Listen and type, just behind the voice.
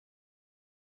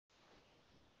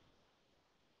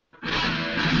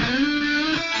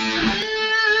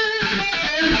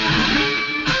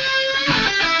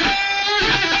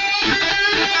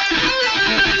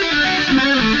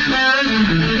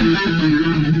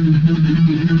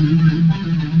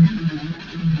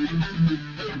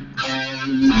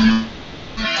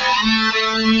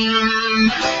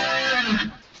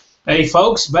Okay,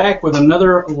 folks, back with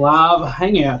another live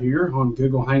hangout here on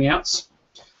Google Hangouts.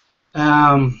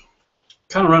 Kind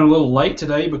of running a little late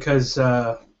today because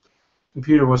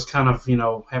computer was kind of,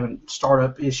 having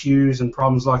startup issues and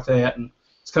problems like that, and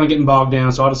it's kind of getting bogged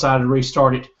down, so I decided to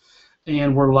restart it,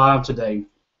 and we're live today.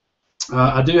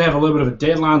 I do have a little bit of a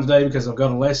deadline today because I've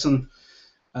got a lesson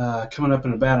coming up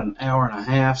in about an hour and a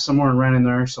half, somewhere around in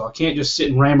there, so I can't just sit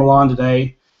and ramble on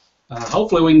today.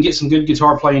 Hopefully we can get some good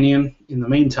guitar playing in the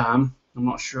meantime. I'm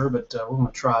not sure, but we're going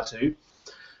to try to.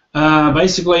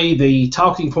 Basically, the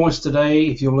talking points today,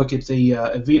 if you'll look at the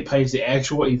event page, the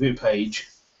actual event page,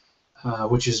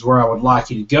 which is where I would like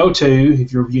you to go to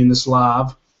if you're viewing this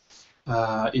live,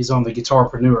 is on the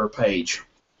Guitarpreneur page.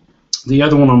 The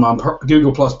other one on my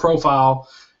Google Plus profile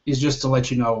is just to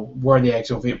let you know where the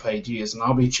actual event page is, and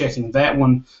I'll be checking that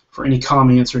one for any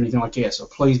comments or anything like that, so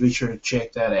please be sure to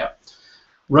check that out.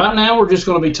 Right now, we're just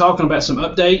going to be talking about some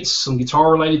updates, some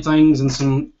guitar-related things, and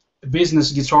some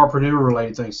business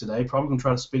guitarpreneur-related things today. Probably going to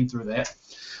try to speed through that.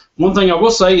 One thing I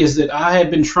will say is that I have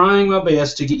been trying my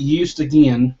best to get used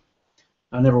again.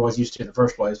 I never was used to it in the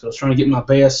first place, but I was trying to get my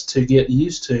best to get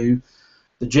used to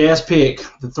the Jazz Pick,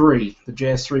 the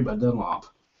Jazz 3 by Dunlop.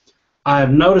 I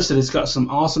have noticed that it's got some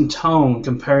awesome tone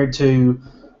compared to,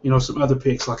 some other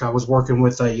picks. Like I was working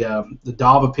with the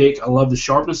Dava pick. I love the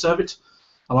sharpness of it.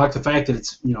 I like the fact that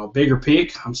it's, a bigger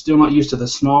pick. I'm still not used to the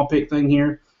small pick thing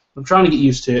here. I'm trying to get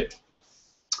used to it.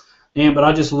 But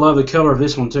I just love the color of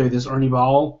this one too. This Ernie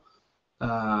Ball,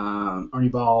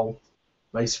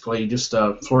 basically just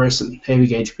a fluorescent heavy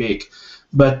gauge pick.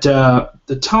 But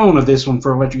the tone of this one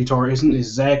for electric guitar isn't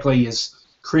exactly as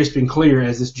crisp and clear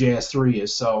as this Jazz 3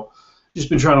 is. So just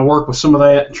been trying to work with some of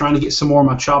that, trying to get some more of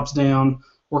my chops down,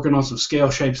 working on some scale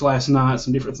shapes last night,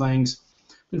 some different things.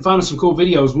 Been finding some cool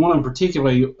videos. One in particular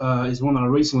is one that I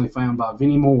recently found by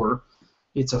Vinnie Moore.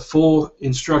 It's a full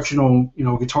instructional,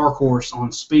 guitar course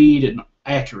on speed and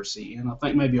accuracy, and I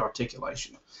think maybe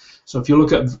articulation. So if you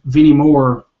look up Vinnie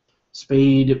Moore,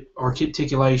 speed,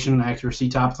 articulation, accuracy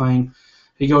type thing,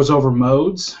 he goes over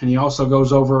modes, and he also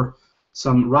goes over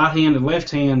some right-hand and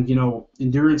left-hand,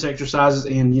 endurance exercises,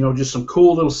 and just some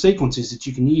cool little sequences that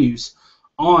you can use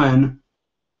on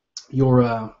your,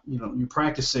 your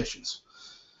practice sessions.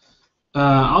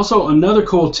 Also, another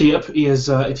cool tip is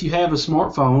if you have a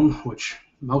smartphone, which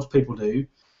most people do,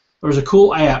 there's a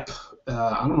cool app.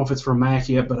 I don't know if it's for Mac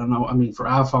yet, but for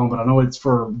iPhone, but I know it's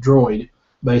for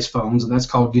Droid-based phones, and that's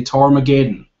called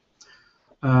Guitarmageddon.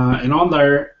 And on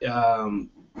there,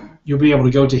 you'll be able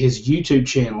to go to his YouTube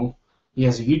channel. He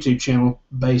has a YouTube channel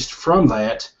based from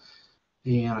that,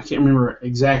 and I can't remember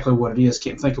exactly what it is.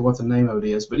 Can't think of what the name of it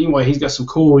is. But anyway, he's got some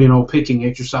cool, picking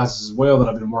exercises as well that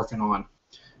I've been working on.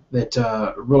 That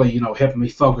really, helping me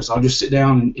focus. I'll just sit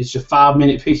down and it's just a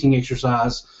 5-minute picking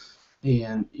exercise,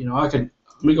 and let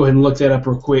me go ahead and look that up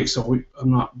real quick so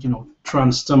I'm not,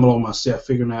 trying to stumble on myself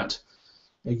figuring out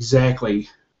exactly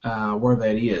where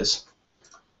that is.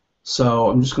 So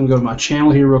I'm just going to go to my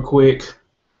channel here real quick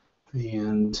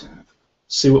and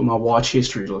see what my watch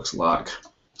history looks like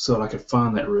so that I can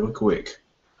find that really quick.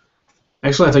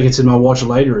 Actually, I think it's in my watch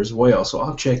later as well, so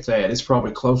I'll check that. It's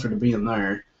probably closer to being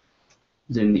there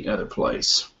than the other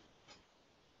place.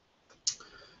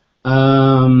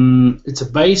 It's a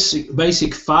basic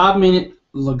 5-minute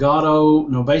legato,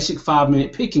 basic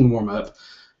 5-minute picking warm-up.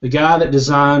 The guy that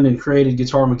designed and created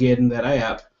Guitarmageddon, that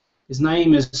app, his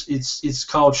name is it's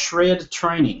called Shred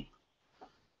Training.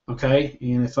 Okay,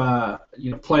 and if I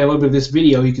play a little bit of this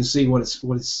video, you can see what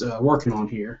it's working on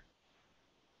here.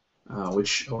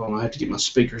 Which, hold on, I have to get my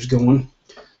speakers going.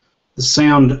 The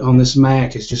sound on this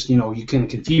Mac is just, you can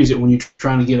confuse it when you're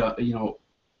trying to get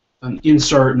an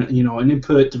insert, an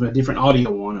input to a different audio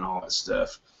one and all that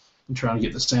stuff. I'm trying to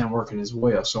get the sound working as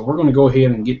well. So we're going to go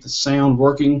ahead and get the sound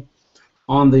working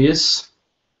on this.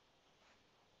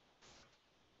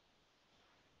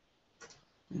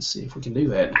 Let's see if we can do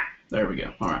that. There we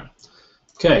go. All right.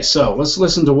 Okay, so let's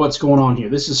listen to what's going on here.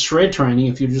 This is Shred Training.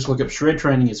 If you just look up Shred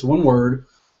Training, it's one word.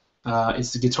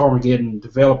 It's the Guitarmageddon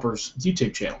developers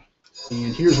YouTube channel.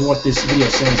 And here's what this video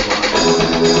sounds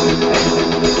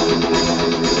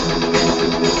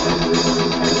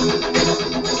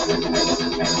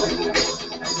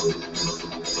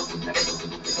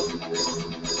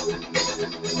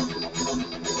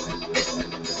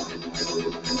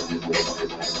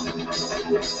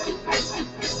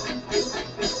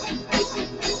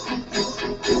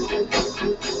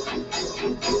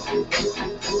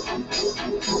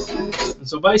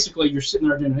So basically, you're sitting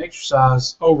there doing an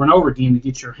exercise over and over again to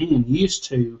get your hand used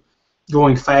to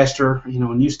going faster,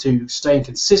 and used to staying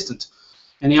consistent.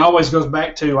 And he always goes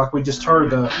back to, like we just heard,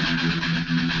 the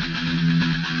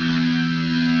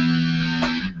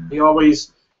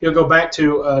He'll go back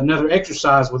to another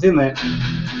exercise within that,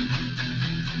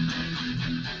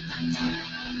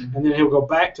 and then he'll go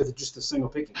back to just the single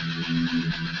picking.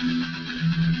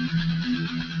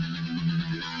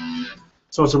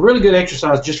 So it's a really good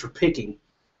exercise just for picking.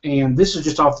 And this is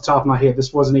just off the top of my head.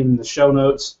 This wasn't even in the show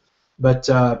notes, but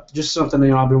just something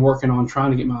I've been working on,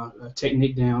 trying to get my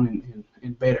technique down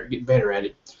and get better at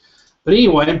it. But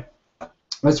anyway,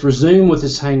 let's resume with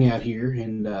this Hangout here.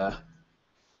 And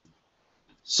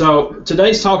so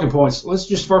today's talking points. Let's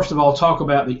just first of all talk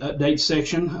about the update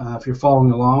section. If you're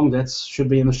following along, that should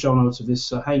be in the show notes of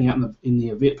this Hangout in the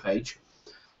event page.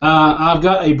 I've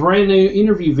got a brand new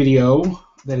interview video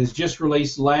that is just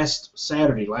released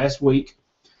last week,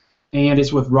 and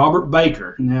it's with Robert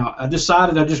Baker. Now, I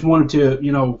decided I just wanted to,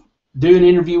 do an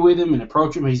interview with him and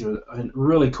approach him. He's a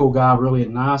really cool guy, really a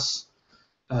nice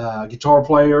guitar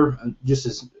player, just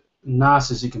as nice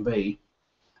as he can be.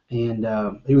 And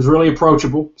he was really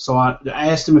approachable, so I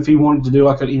asked him if he wanted to do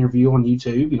like an interview on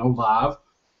YouTube, live.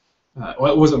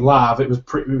 Well, it wasn't live; it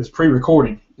was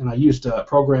pre-recorded, and I used a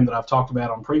program that I've talked about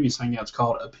on previous Hangouts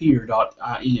called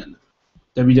Appear.in,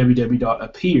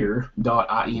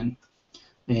 www.appear.in,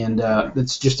 and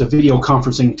it's just a video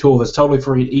conferencing tool that's totally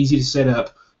free, easy to set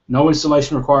up, no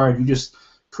installation required. You just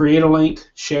create a link,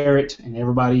 share it, and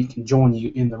everybody can join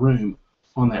you in the room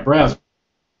on that browser. It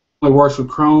only works with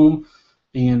Chrome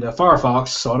and Firefox,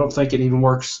 so I don't think it even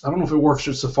works. I don't know if it works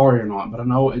with Safari or not, but I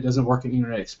know it doesn't work in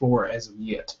Internet Explorer as of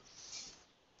yet.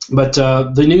 But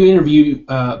the new interview,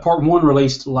 part 1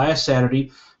 released last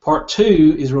Saturday. Part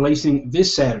 2 is releasing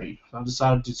this Saturday. So I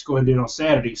decided to just go ahead and do it on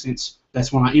Saturday since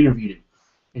that's when I interviewed him.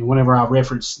 And whenever I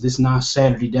reference this nice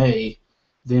Saturday day,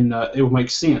 then it will make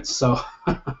sense. So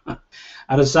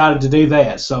I decided to do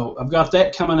that. So I've got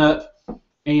that coming up,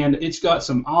 and it's got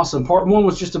some awesome. Part 1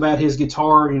 was just about his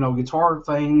guitar, guitar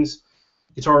things,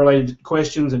 guitar-related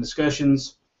questions and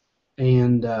discussions,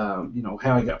 and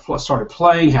how he got started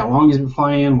playing, how long he's been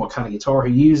playing, what kind of guitar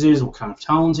he uses, what kind of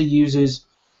tones he uses.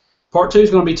 Part 2 is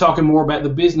going to be talking more about the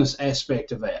business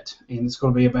aspect of that, and it's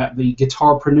going to be about the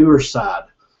guitarpreneur side,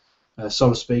 so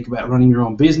to speak, about running your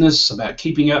own business, about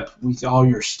keeping up with all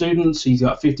your students. He's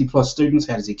got 50+ students.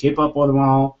 How does he keep up with them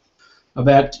all?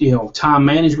 About time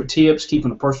management tips,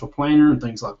 keeping a personal planner, and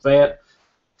things like that,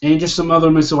 and just some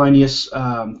other miscellaneous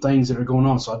things that are going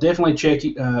on. So I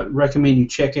definitely recommend you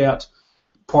check out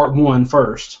Part 1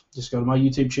 first. Just go to my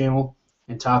YouTube channel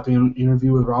and type in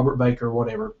interview with Robert Baker or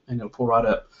whatever, and it'll pull right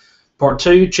up. Part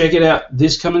 2, check it out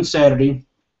this coming Saturday,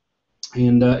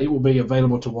 and it will be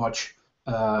available to watch.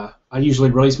 I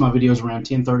usually release my videos around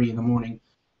 10:30 in the morning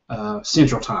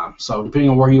Central Time. So depending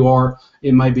on where you are,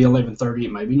 it may be 11:30,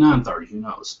 it may be 9:30, who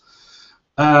knows.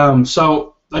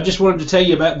 So I just wanted to tell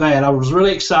you about that. I was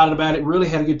really excited about it, really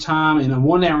had a good time, and a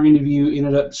 1-hour interview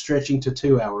ended up stretching to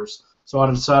 2 hours. So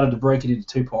I decided to break it into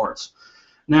 2 parts.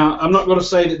 Now, I'm not going to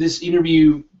say that this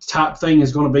interview type thing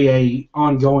is going to be a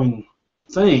ongoing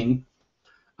thing.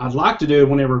 I'd like to do it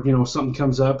whenever something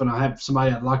comes up and I have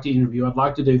somebody I'd like to interview. I'd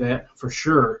like to do that for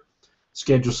sure.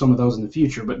 Schedule some of those in the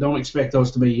future, but don't expect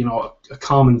those to be a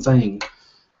common thing.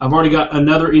 I've already got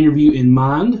another interview in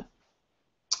mind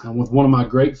with one of my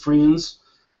great friends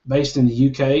based in the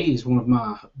UK. He's one of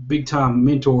my big-time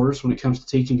mentors when it comes to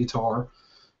teaching guitar,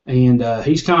 and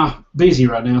he's kind of busy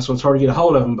right now, so it's hard to get a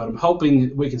hold of him, but I'm hoping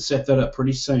that we can set that up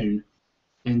pretty soon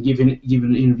and give an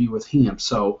interview with him.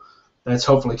 So that's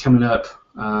hopefully coming up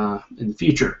in the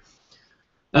future.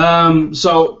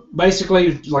 So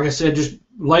basically, like I said, just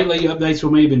lately updates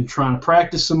with me. Been trying to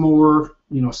practice some more,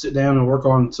 sit down and work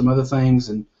on some other things,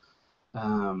 and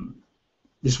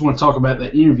just want to talk about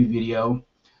that interview video.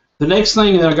 The next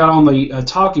thing that I got on the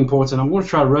talking points, and I'm going to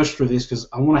try to rush through this because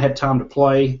I want to have time to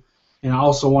play, and I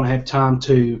also want to have time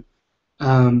to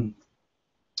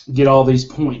get all these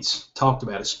points talked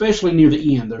about, especially near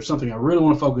the end. There's something I really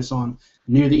want to focus on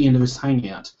near the end of this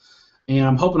Hangout, and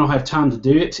I'm hoping I'll have time to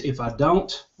do it. If I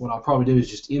don't, what I'll probably do is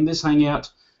just end this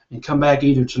Hangout and come back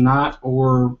either tonight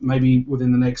or maybe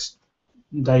within the next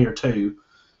day or two.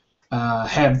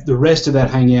 Have the rest of that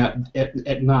Hangout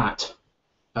at night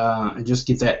and just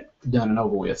get that done and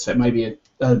over with. That may be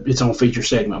its own feature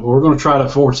segment, but we're going to try to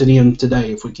force it in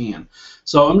today if we can.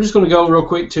 So I'm just going to go real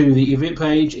quick to the event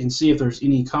page and see if there's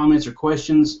any comments or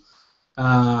questions.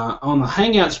 On the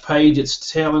Hangouts page,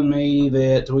 it's telling me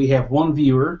that we have 1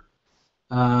 viewer.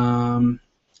 Let's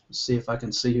see if I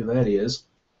can see who that is.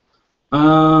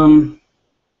 I'm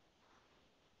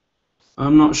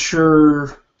not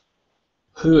sure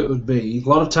who it would be. A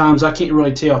lot of times I can't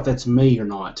really tell if that's me or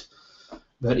not.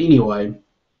 But anyway,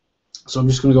 so I'm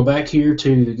just going to go back here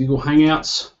to the Google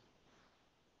Hangouts.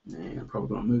 And I'm probably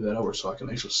going to move that over so I can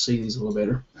actually see these a little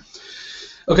better.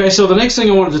 Okay, so the next thing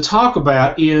I wanted to talk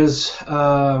about is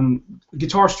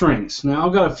guitar strings. Now,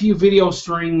 I've got a few video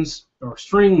strings or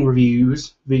string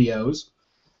reviews videos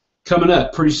coming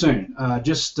up pretty soon.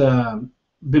 Just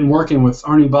been working with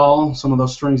Ernie Ball, some of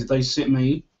those strings that they sent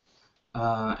me,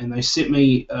 and they sent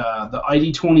me the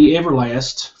 8020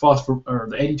 Everlast phosphor, or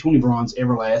the 8020 Bronze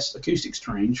Everlast acoustic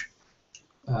strings,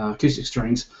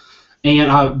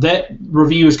 and that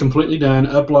review is completely done,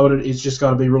 uploaded. It's just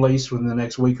got to be released within the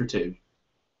next week or two,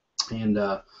 and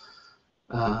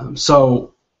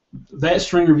so that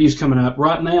string review is coming up.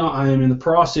 Right now, I am in the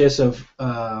process of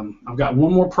I've got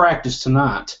one more practice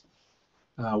tonight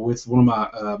with one of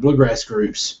my bluegrass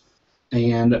groups,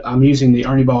 and I'm using the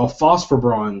Ernie Ball Phosphor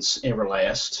Bronze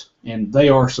Everlast, and they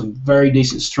are some very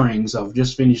decent strings. I've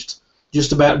just finished,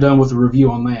 just about done with the review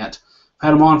on that. I've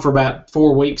had them on for about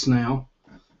 4 weeks now,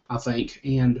 I think,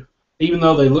 and even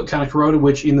though they look kind of corroded,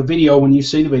 which in the video, when you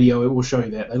see the video, it will show you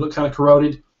that. They look kind of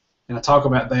corroded, and I talk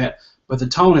about that, but the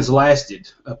tone has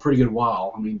lasted a pretty good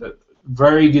while. I mean, the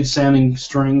very good sounding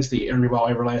strings, the Ernie Ball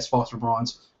Everlast Phosphor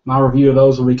Bronze. My review of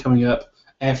those will be coming up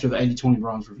after the 8020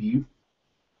 Bronze review.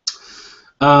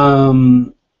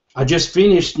 I just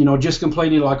finished, just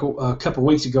completed like a couple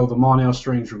weeks ago the Monell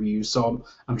strings review. So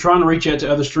I'm trying to reach out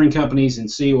to other string companies and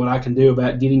see what I can do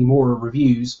about getting more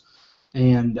reviews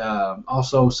and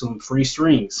also some free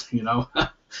strings.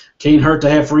 Can't hurt to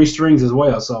have free strings as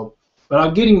well. So, but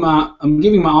I'm giving my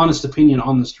honest opinion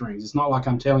on the strings. It's not like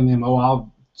I'm telling them, oh,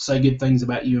 I'll say good things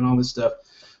about you and all this stuff.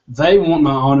 They want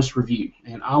my honest review,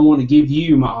 and I want to give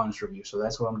you my honest review, so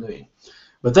that's what I'm doing.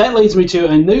 But that leads me to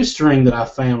a new string that I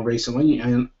found recently,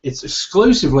 and it's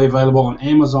exclusively available on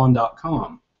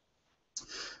Amazon.com.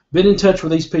 Been in touch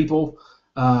with these people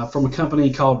from a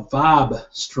company called Vibe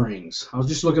Strings. I was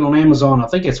just looking on Amazon. I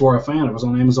think that's where I found it. I was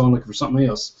on Amazon looking for something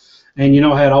else. And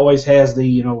how it always has the,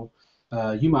 you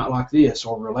might like this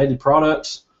or related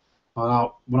products. When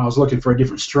I was looking for a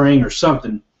different string or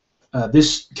something,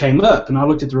 this came up, and I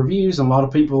looked at the reviews, and a lot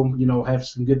of people, have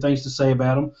some good things to say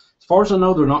about them. As far as I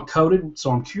know, they're not coated,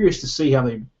 so I'm curious to see how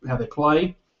they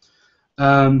play.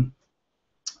 The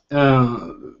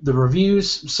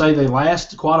reviews say they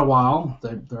last quite a while.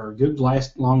 They're a good,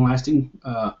 long-lasting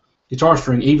guitar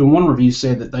string. Even one review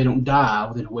said that they don't die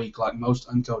within a week like most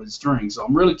uncoated strings. So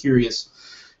I'm really curious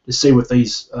to see what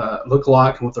these look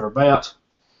like and what they're about.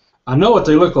 I know what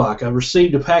they look like. I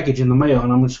received a package in the mail,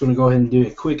 and I'm just going to go ahead and do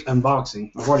a quick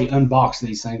unboxing. I've already unboxed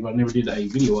these things, but I never did a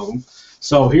video of them.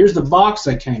 So here's the box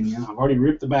they came in. I've already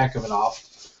ripped the back of it off.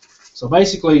 So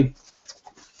basically,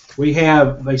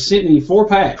 they sent me 4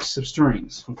 packs of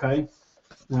strings, okay?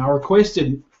 Now, I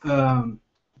requested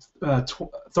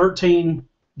 13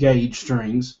 gauge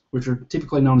strings, which are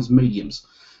typically known as mediums.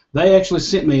 They actually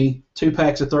sent me 2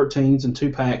 packs of 13s and 2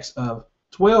 packs of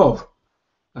 12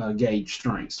 gauge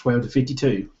strings, 12 to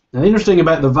 52. Now, the interesting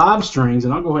about the Vibe strings,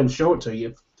 and I'll go ahead and show it to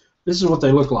you, this is what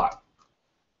they look like.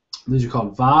 These are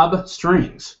called Vibe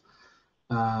strings.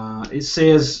 It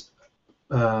says,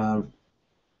 let's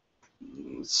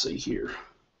see here,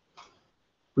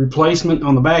 replacement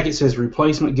on the back. It says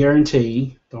replacement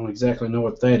guarantee. Don't exactly know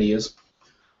what that is.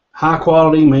 High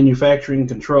quality manufacturing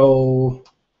control.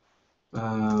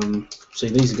 See,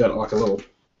 these have got like a little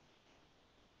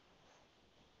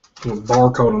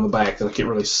barcode on the back that I can't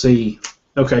really see.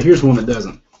 Okay, here's one that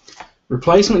doesn't.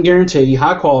 Replacement guarantee,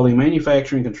 high quality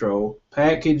manufacturing control,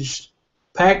 packed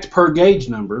per gauge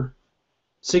number,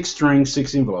 6 strings,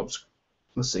 6 envelopes.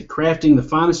 Let's see, crafting the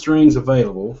finest strings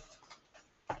available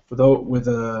with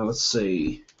let's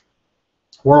see,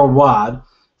 worldwide.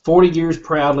 40 years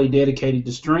proudly dedicated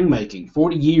to string making.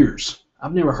 40 years.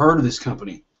 I've never heard of this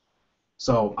company,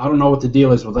 so I don't know what the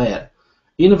deal is with that.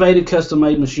 Innovative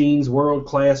custom-made machines,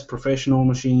 world-class professional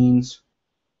machines.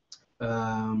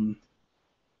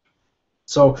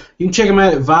 So you can check them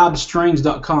out at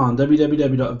vibestrings.com,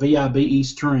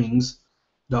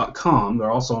 www.vibestrings.com.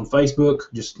 They're also on Facebook.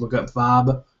 Just look up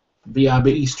Vibe,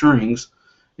 V-I-B-E Strings,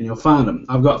 and you'll find them.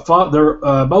 I've got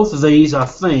both of these, I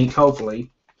think,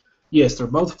 hopefully. Yes, they're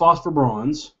both phosphor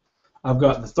bronze. I've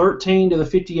got the 13 to the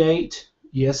 58.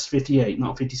 Yes, 58,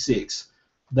 not 56.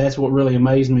 That's what really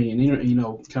amazed me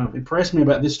and kind of impressed me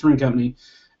about this string company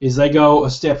is they go a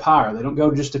step higher. They don't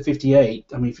go just to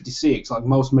 56 like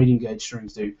most medium gauge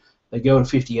strings do. They go to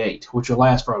 58, which will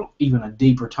last for even a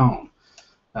deeper tone.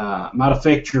 Might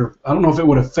affect I don't know if it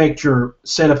would affect your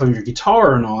setup of your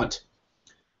guitar or not.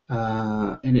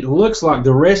 And it looks like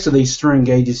the rest of these string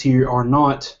gauges here are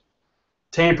not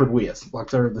tampered with. Like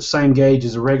they're the same gauge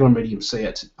as a regular medium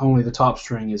set, only the top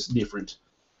string is different.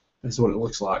 That's what it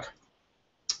looks like.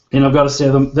 And I've got to say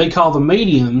them. They call the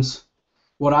mediums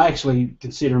what I actually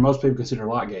consider, most people consider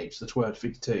light gauge, the 12 to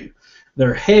 52.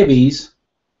 Their heavies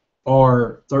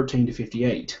are 13 to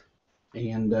 58.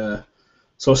 And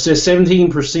so it says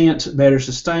 17% better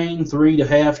sustain,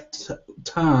 3.5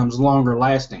 times longer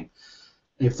lasting.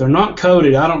 If they're not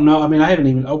coated, I don't know. I mean, I haven't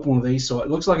even opened one of these, so it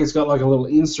looks like it's got like a little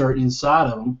insert inside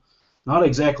of them. Not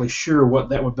exactly sure what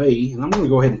that would be. And I'm going to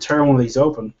go ahead and tear one of these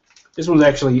open. This one's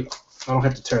actually, I don't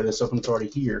have to tear this open, it's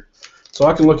already here. So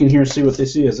I can look in here and see what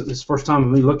this is. This is the first time of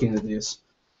me looking at this.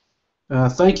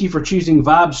 Thank you for choosing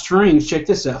Vibe Strings. Check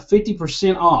this out,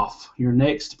 50% off your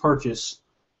next purchase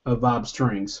of Vibe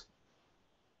Strings.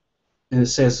 And it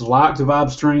says like the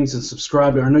Vibe Strings and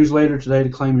subscribe to our newsletter today to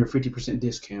claim your 50%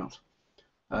 discount.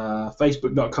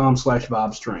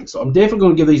 Facebook.com/VibeStrings. So I'm definitely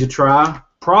going to give these a try,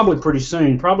 probably pretty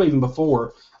soon, probably even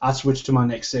before I switch to my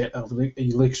next set of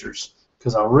elixirs,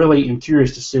 because I really am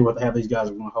curious to see how these guys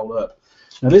are going to hold up.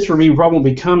 Now this review probably won't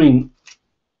be coming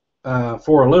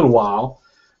for a little while,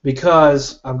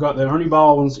 because I've got the Ernie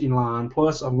Ball ones in line,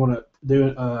 plus I'm going to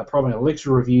do probably an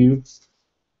elixir review.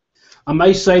 I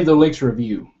may save the elixir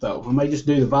review, though. I may just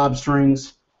do the Vibe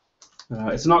Strings.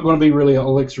 It's not going to be really an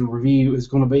elixir review. It's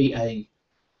going to be a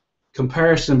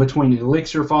comparison between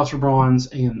elixir phosphor bronze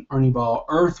and Ernie Ball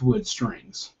earthwood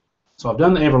strings. So I've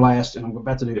done the Everlast, and I'm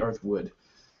about to do the earthwood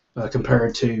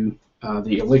compared to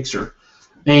the elixir.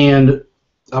 And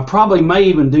I probably may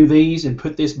even do these and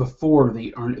put this before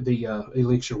the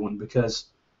elixir one, because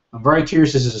I'm very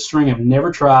curious. This is a string I've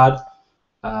never tried,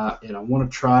 and I want to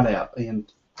try it out. And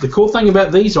the cool thing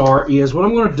about these is what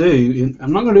I'm going to do, and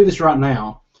I'm not going to do this right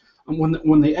now,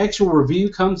 when the actual review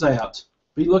comes out,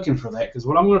 be looking for that, because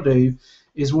what I'm going to do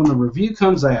is when the review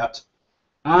comes out,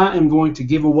 I am going to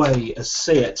give away a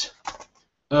set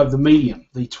of the medium,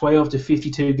 the 12 to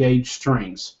 52 gauge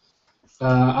strings.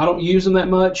 I don't use them that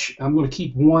much. I'm going to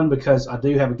keep one because I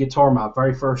do have a guitar. My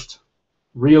very first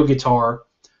real guitar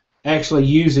actually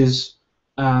uses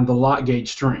the light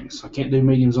gauge strings. I can't do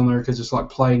mediums on there because it's like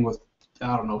playing with,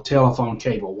 I don't know, telephone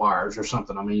cable wires or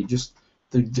something. I mean, just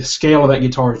the scale of that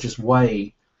guitar is just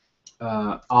way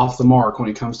off the mark when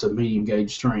it comes to medium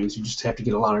gauge strings. You just have to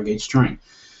get a lighter gauge string.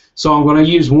 So I'm going to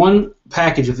use one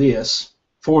package of this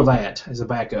for that as a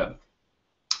backup.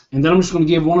 And then I'm just going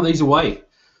to give one of these away.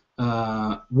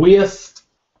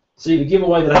 See, the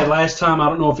giveaway that I had last time, I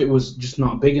don't know if it was just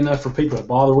not big enough for people to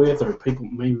bother with, or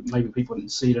maybe people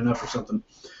didn't see it enough or something.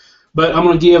 But I'm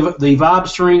going to give the Vibe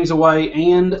Strings away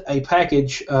and a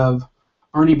package of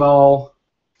Ernie Ball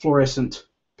fluorescent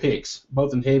picks,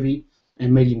 both in heavy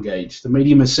and medium gauge. The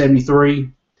medium is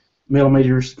 73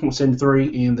 millimeters,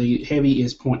 0.73, and the heavy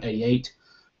is 0.88.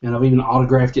 And I've even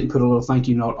autographed it and put a little thank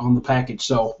you note on the package.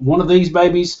 So one of these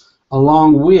babies,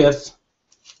 along with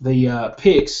the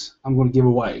picks, I'm going to give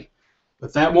away.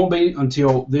 But that won't be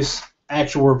until this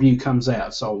actual review comes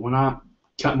out. So when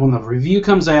the review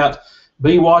comes out,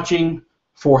 be watching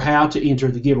for how to enter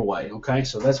the giveaway. Okay,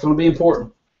 so that's going to be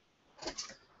important.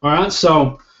 All right,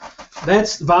 so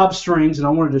that's Vibe Strings, and I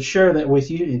wanted to share that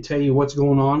with you and tell you what's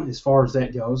going on as far as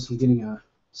that goes. I'm getting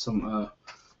some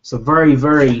very,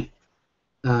 very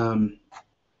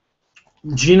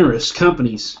generous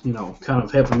companies, kind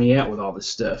of helping me out with all this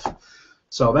stuff.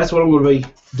 So that's what I'm going to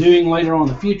be doing later on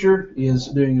in the future, is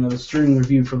doing another string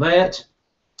review for that.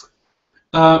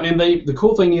 And the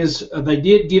cool thing is they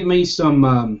did give me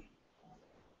some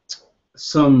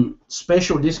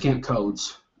special discount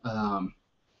codes.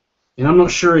 And I'm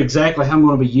not sure exactly how I'm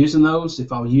going to be using those.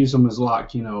 If I'll use them as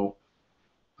like, I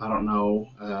don't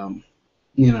know,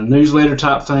 newsletter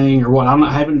type thing or what.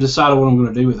 I haven't decided what I'm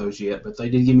going to do with those yet, but they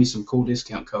did give me some cool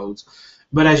discount codes.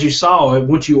 But as you saw,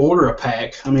 once you order a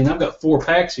pack, I mean, I've got 4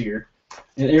 packs here,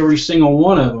 and every single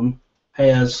one of them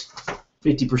has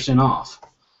 50% off.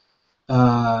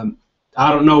 I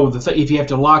don't know if you have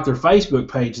to like their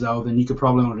Facebook page, though, then you could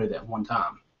probably only do that one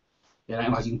time. It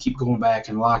ain't like you can keep going back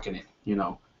and liking it,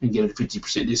 and get a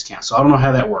 50% discount. So I don't know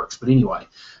how that works, but anyway,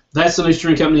 that's the new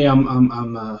string company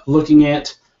I'm looking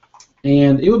at,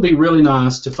 and it would be really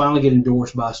nice to finally get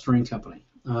endorsed by a string company.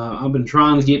 I've been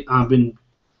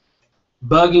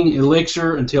bugging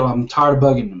Elixir until I'm tired of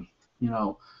bugging them.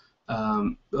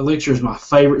 Elixir is my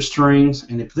favorite strings,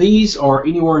 and if these are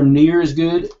anywhere near as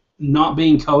good, not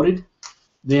being coated,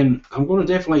 then I'm going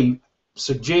to definitely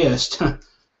suggest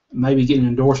maybe getting an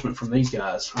endorsement from these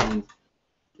guys. I mean,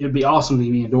 it'd be awesome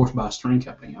to be endorsed by a string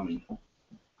company. I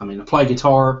mean, I play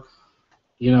guitar.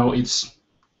 It's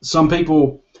some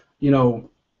people,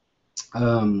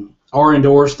 are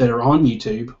endorsed that are on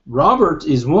YouTube. Robert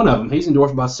is one of them. He's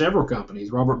endorsed by several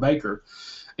companies, Robert Baker,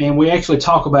 and we actually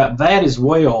talk about that as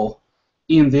well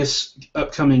in this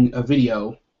upcoming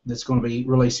video that's going to be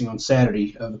releasing on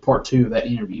Saturday, the part 2 of that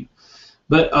interview.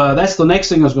 But that's the next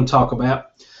thing I was going to talk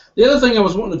about. The other thing I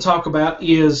was wanting to talk about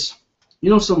is,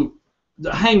 the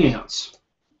Hangouts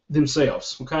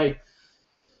themselves, okay?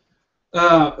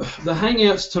 The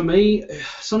Hangouts, to me,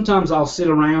 sometimes I'll sit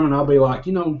around and I'll be like,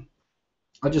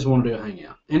 I just want to do a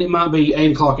Hangout. And it might be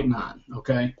 8 o'clock at night,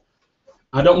 okay?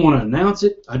 I don't want to announce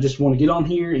it. I just want to get on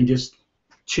here and just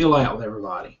chill out with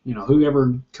everybody.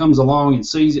 Whoever comes along and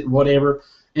sees it, whatever.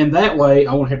 And that way,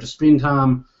 I won't have to spend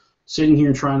time sitting here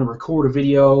and trying to record a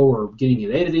video or getting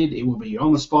it edited. It will be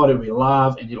on the spot. It will be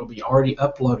live, and it will be already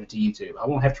uploaded to YouTube. I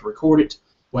won't have to record it,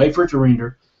 wait for it to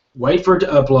render, wait for it to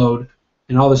upload,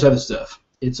 and all this other stuff.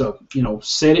 It's a,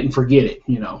 set it and forget it,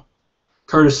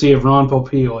 courtesy of Ron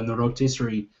Popeil and the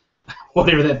rotisserie,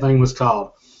 whatever that thing was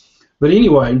called. But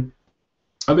anyway,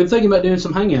 I've been thinking about doing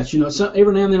some Hangouts. So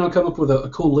every now and then I'll come up with a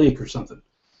cool lick or something.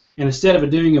 And instead of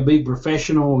doing a big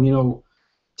professional,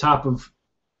 type of,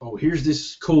 oh, here's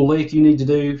this cool lick you need to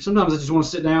do, sometimes I just want to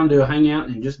sit down, do a Hangout,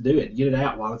 and just do it, get it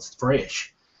out while it's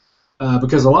fresh.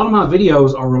 Because a lot of my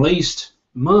videos are released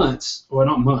months, well,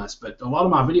 not months, but a lot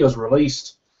of my videos are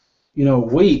released,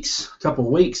 weeks, a couple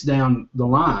of weeks down the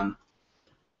line.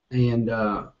 And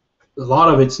a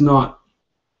lot of it's not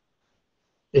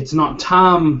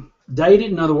time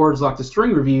dated. In other words, like the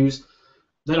string reviews,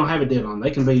 they don't have a deadline.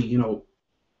 They can be,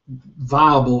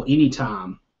 viable any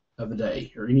time of the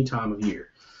day or any time of year.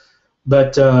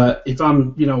 But if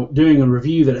I'm, doing a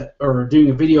review or doing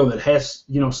a video that has,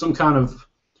 some kind of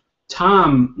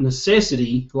time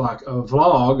necessity, like a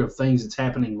vlog of things that's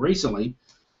happening recently,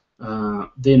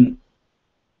 then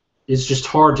it's just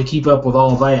hard to keep up with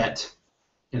all that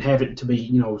and have it to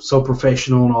be, so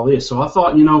professional and all this. So I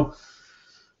thought,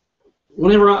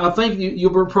 whenever I think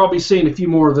you'll probably seeing a few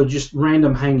more of the just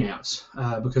random Hangouts,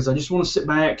 because I just want to sit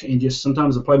back and just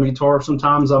sometimes I play my guitar,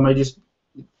 sometimes I may just,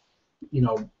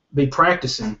 be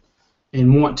practicing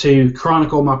and want to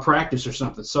chronicle my practice or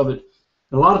something, so that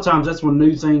a lot of times that's when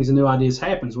new things and new ideas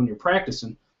happens when you're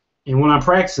practicing. And when I'm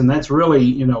practicing, that's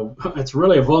really, that's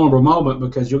really a vulnerable moment,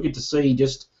 because you'll get to see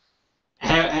just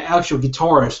how actual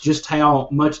guitarists, just how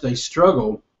much they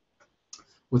struggle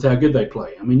with how good they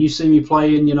play. I mean, you see me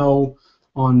playing,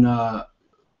 on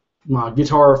my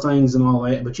guitar things and all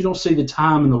that, but you don't see the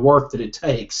time and the work that it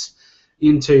takes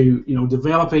into,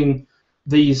 developing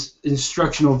these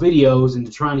instructional videos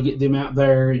and trying to get them out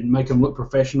there and make them look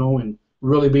professional and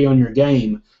really be on your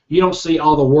game. You don't see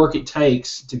all the work it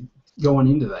takes to going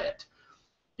into that.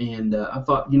 And I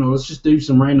thought, let's just do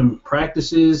some random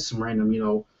practices, some random,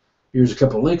 here's a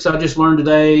couple of licks I just learned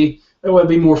today. That way it'll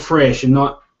be more fresh and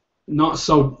not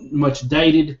so much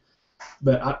dated.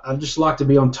 But I just like to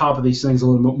be on top of these things a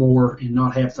little bit more and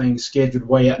not have things scheduled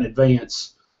way out in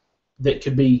advance that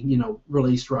could be,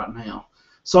 released right now.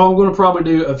 So I'm going to probably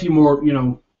do a few more,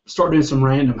 start doing some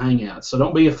random Hangouts. So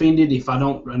don't be offended if I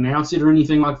don't announce it or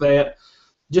anything like that.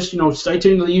 Just, stay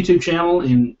tuned to the YouTube channel,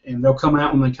 and they'll come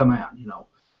out when they come out,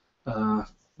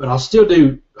 But I'll still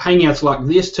do Hangouts like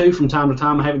this, too, from time to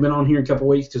time. I haven't been on here in a couple of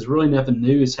weeks because really nothing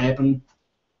new has happened.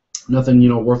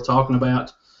 Nothing, worth talking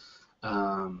about.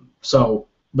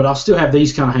 But I'll still have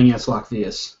these kind of Hangouts like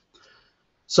this.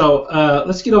 So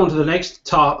let's get on to the next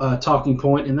talking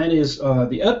point, and that is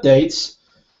the updates.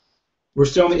 We're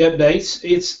still on the updates.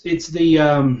 It's the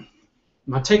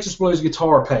my Texas Blues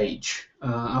guitar page.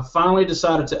 I finally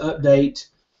decided to update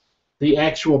the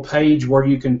actual page where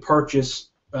you can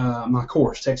purchase my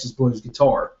course, Texas Blues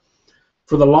Guitar.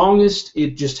 For the longest,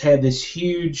 it just had this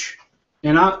huge,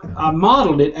 and I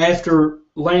modeled it after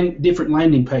different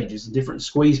landing pages, different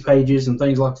squeeze pages and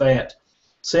things like that,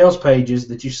 sales pages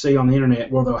that you see on the internet,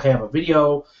 where they'll have a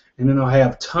video and then they'll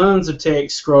have tons of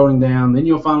text scrolling down, then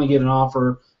you'll finally get an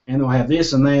offer, and they'll have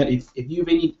this and that. If you've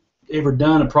ever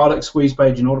done a product squeeze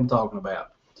page, you know what I'm talking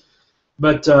about.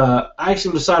 But I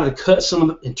actually decided to cut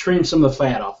and trim some of the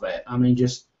fat off that. I mean,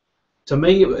 just to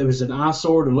me, it was an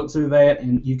eyesore to look through that,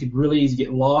 and you could really easily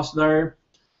get lost there.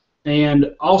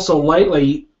 And also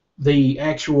lately, the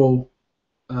actual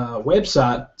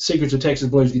website,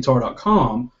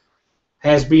 secretsofTexasBluesGuitar.com,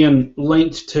 has been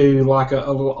linked to like a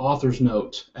little author's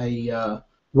note,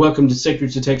 welcome to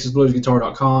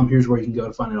secretsofTexasBluesGuitar.com. Here's where you can go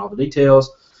to find out all the details.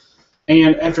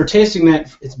 And after testing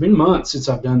that, it's been months since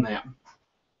I've done that,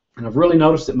 and I've really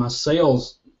noticed that my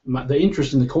sales, the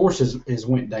interest in the course has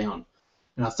went down.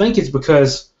 And I think it's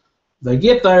because they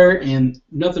get there and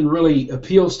nothing really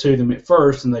appeals to them at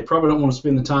first, and they probably don't want to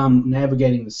spend the time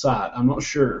navigating the site. I'm not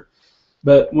sure.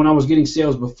 But when I was getting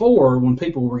sales before, when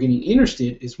people were getting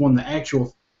interested, is when the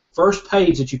actual first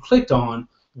page that you clicked on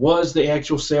was the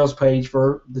actual sales page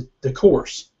for the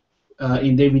course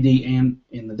in DVD and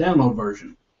in the download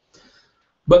version.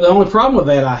 But the only problem with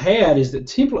that I had is the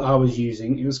template I was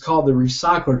using, it was called the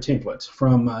Recycler template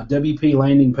from WP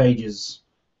Landing Pages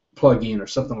plugin or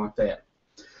something like that.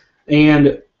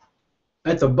 And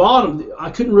at the bottom,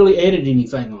 I couldn't really edit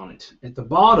anything on it. At the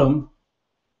bottom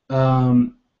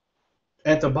of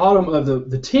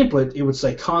the template, it would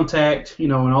say contact,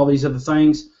 and all these other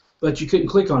things, but you couldn't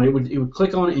click on it. It would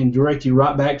click on it and direct you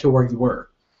right back to where you were.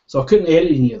 So I couldn't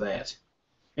edit any of that,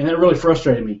 and that really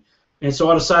frustrated me. And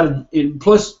so I decided,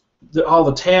 plus all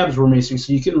the tabs were missing,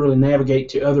 so you couldn't really navigate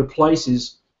to other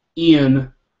places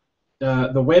in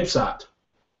the website.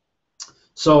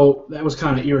 So that was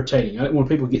kind of irritating. I didn't want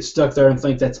people to get stuck there and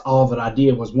think that's all that I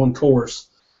did was one course,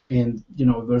 and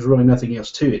there's really nothing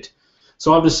else to it.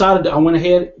 So I've decided I went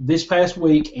ahead this past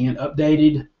week and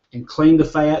updated and cleaned the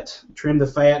fat, trimmed the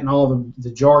fat, and all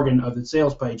the jargon of the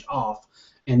sales page off.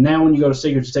 And now when you go to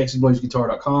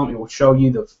secrets-to-texasbluesguitar.com, it will show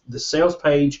you the sales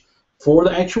page for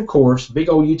the actual course. Big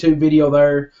old YouTube video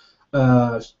there,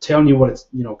 telling you what it's,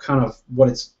 kind of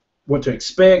what to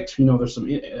expect. There's some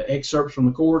excerpts from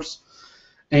the course,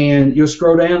 and you'll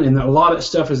scroll down, and a lot of that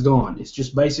stuff is gone. It's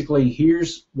just basically,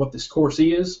 here's what this course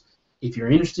is. If you're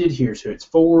interested, here's who it's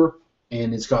for,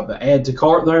 and it's got the add to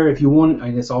cart there if you want,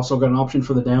 and it's also got an option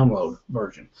for the download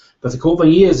version. But the cool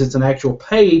thing is, it's an actual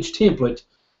page template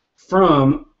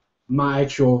from my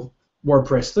actual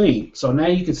WordPress theme. So now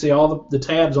you can see all the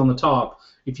tabs on the top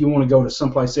if you want to go to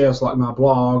someplace else like my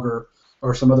blog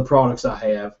or some other products I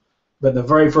have. But the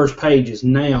very first page is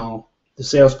now the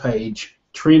sales page,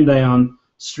 trimmed down,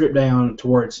 stripped down to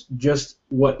where it's just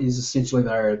what is essentially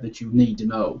there that you need to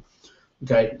know.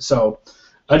 Okay, so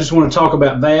I just want to talk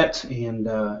about that, and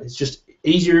it's just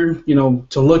easier,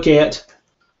 to look at,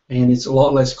 and it's a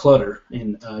lot less clutter,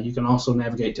 and you can also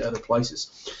navigate to other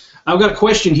places. I've got a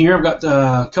question here. I've got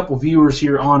a couple viewers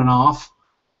here on and off,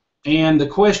 and the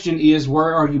question is,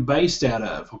 where are you based out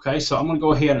of? Okay, so I'm going to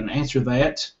go ahead and answer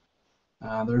that.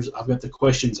 I've got the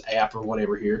questions app or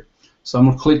whatever here, so I'm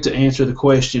going to click to answer the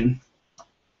question.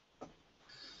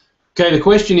 Okay, the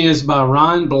question is by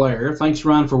Ryan Blair. Thanks,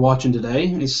 Ryan, for watching today.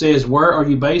 It says, where are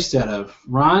you based out of?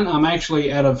 Ryan, I'm actually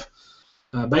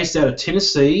based out of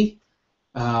Tennessee.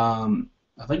 I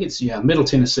think it's, Middle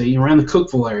Tennessee, around the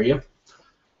Cookeville area.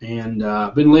 And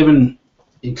I've been living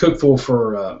in Cookeville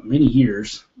for many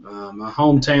years. My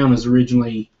hometown is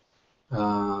originally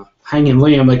Hanging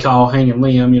Limb. They call Hanging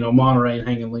Limb, Monterey and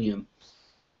Hanging Limb.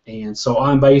 And so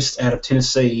I'm based out of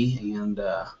Tennessee, and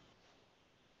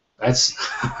that's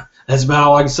that's about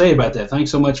all I can say about that. Thanks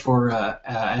so much for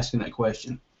asking that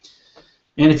question.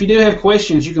 And if you do have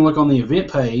questions, you can look on the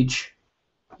event page,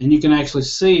 and you can actually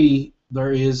see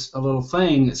there is a little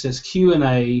thing that says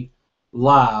Q&A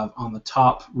live on the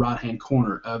top right-hand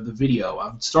corner of the video.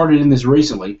 I've started in this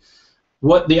recently.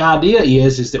 What the idea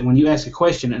is that when you ask a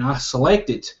question and I select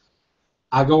it,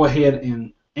 I go ahead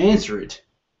and answer it,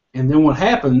 and then what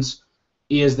happens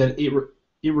is that it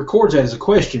records that as a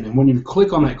question, and when you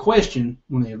click on that question,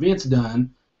 when the event's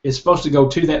done, it's supposed to go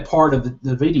to that part of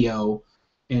the video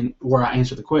and where I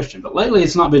answer the question. But lately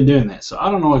it's not been doing that, so I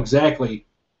don't know exactly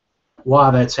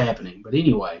why that's happening. But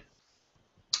anyway,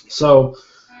 so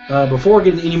before I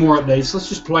get into any more updates, let's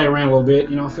just play around a little bit.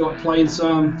 I feel like playing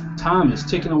some. Time is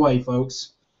ticking away,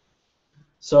 folks.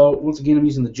 So once again, I'm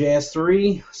using the Jazz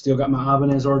 3. Still got my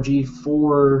Ibanez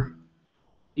RG4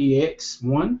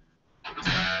 EX1.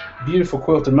 Beautiful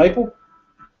quilted maple.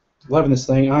 Loving this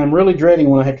thing. I'm really dreading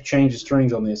when I have to change the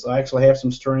strings on this. I actually have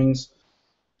some strings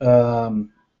to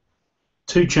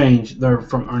change. They're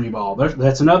from Ernie Ball.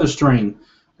 That's another string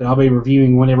that I'll be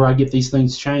reviewing whenever I get these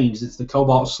things changed. It's the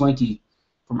Cobalt Slinky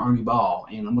from Ernie Ball,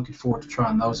 and I'm looking forward to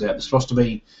trying those out. They're supposed to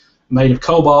be made of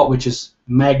cobalt, which is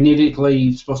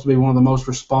magnetically supposed to be one of the most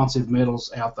responsive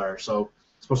metals out there. So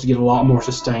it's supposed to get a lot more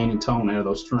sustain and tone out of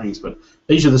those strings. But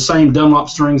these are the same Dunlop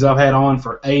strings I've had on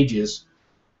for ages.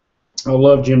 I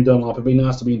love Jim Dunlop. It'd be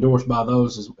nice to be endorsed by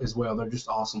those as well. They're just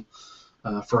awesome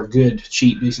for a good,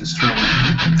 cheap, decent string.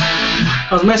 I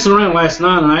was messing around last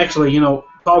night, and I actually,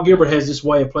 Paul Gilbert has this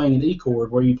way of playing an E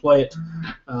chord where you play it,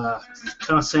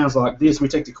 kind of sounds like this. We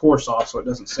take the chorus off so it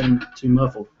doesn't sound too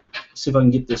muffled. Let's see if I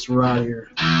can get this right here.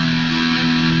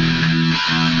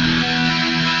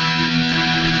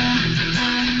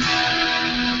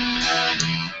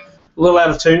 A little out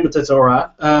of tune, but that's all right.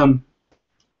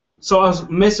 So I was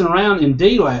messing around in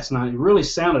D last night. It really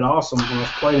sounded awesome when I was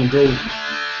playing D.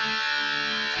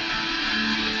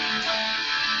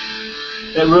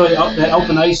 That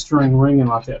open A string ringing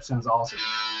like that sounds awesome.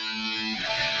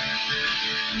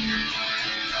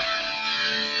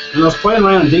 And I was playing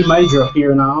around in D major up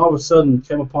here, and I all of a sudden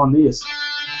came upon this.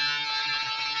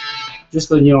 Just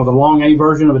the the long A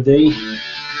version of a D.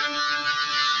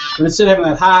 But instead of having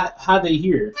that high D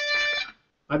here,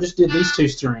 I just did these 2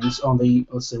 strings on the,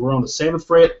 let's see, we're on the 7th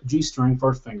fret G string,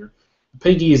 first finger. The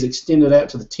pinky is extended out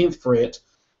to the 10th fret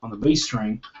on the B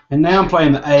string, and now I'm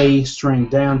playing the A string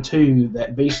down to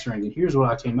that B string, and here's what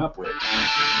I came up with.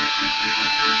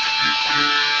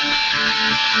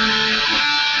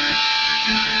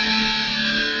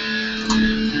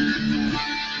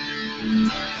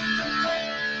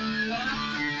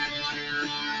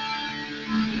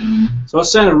 So it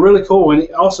sounded really cool, and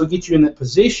it also gets you in that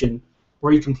position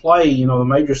where you can play, you know, the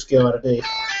major scale out of D.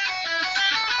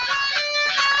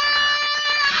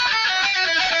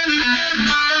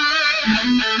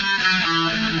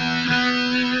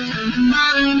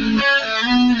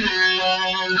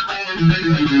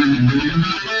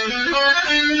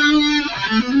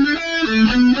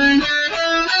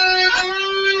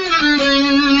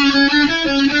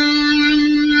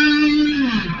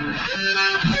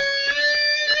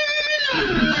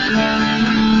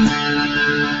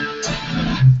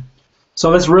 So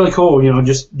that's really cool, you know,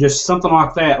 just something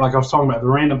like that, like I was talking about, the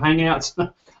random Hangouts. I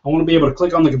want to be able to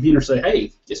click on the computer and say,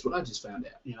 hey, guess what I just found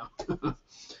out, you know.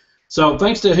 So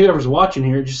thanks to whoever's watching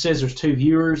here. It just says there's 2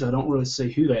 viewers. I don't really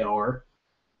see who they are.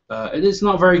 It is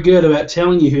not very good about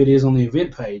telling you who it is on the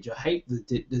event page. I hate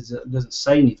that it doesn't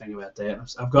say anything about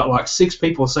that. I've got like 6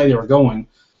 people say they were going,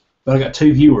 but I got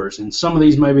 2 viewers, and some of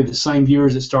these may be the same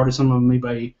viewers that started. Some of them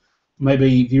may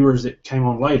be viewers that came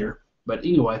on later. But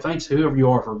anyway, thanks to whoever you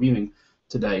are for viewing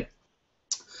today.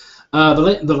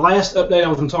 The last update I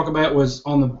was going to talk about was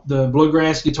on the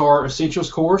Bluegrass Guitar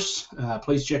Essentials course.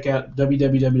 Please check out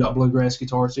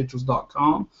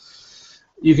www.bluegrassguitaressentials.com.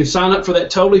 You can sign up for that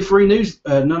totally free not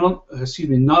a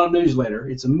newsletter.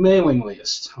 It's a mailing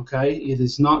list. Okay, it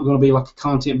is not going to be like a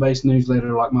content-based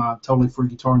newsletter like my totally free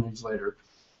guitar newsletter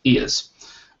is.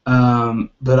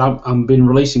 But I've been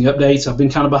releasing updates. I've been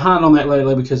kind of behind on that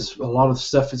lately because a lot of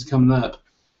stuff is coming up.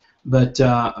 But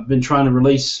I've been trying to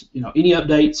release, you know, any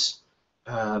updates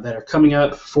that are coming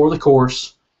up for the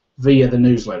course via the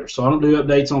newsletter. So I don't do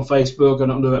updates on Facebook. I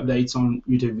don't do updates on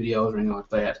YouTube videos or anything like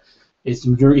that. If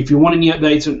you want any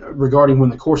updates regarding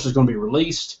when the course is going to be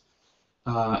released,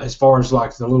 as far as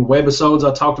like the little webisodes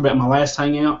I talked about in my last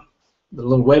Hangout, the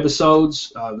little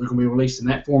webisodes, they're going to be released in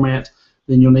that format,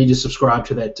 then you'll need to subscribe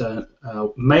to that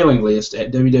mailing list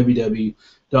at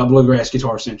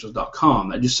www.bluegrassguitaressentials.com.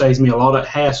 That just saves me a lot of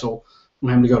hassle from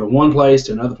having to go to one place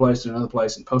to another place to another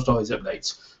place and post all these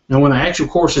updates. Now, when the actual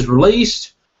course is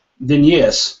released, then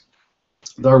yes,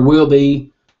 there will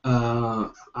be,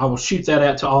 I will shoot that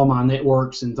out to all my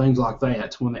networks and things like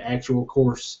that when the actual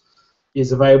course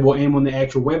is available and when the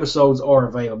actual webisodes are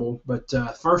available. But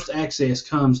first access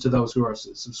comes to those who are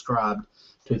subscribed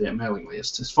to that mailing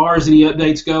list. As far as any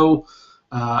updates go,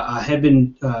 I have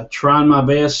been trying my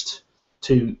best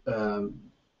to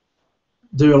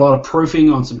do a lot of proofing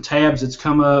on some tabs that's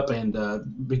come up and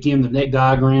begin the neck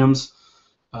diagrams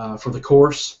for the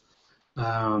course.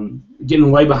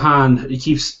 Getting way behind,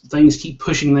 things keep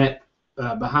pushing that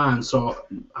behind, so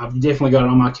I've definitely got it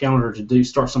on my calendar to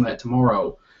start some of that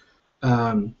tomorrow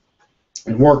and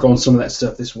work on some of that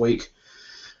stuff this week.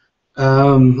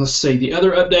 Let's see, the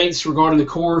other updates regarding the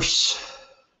course,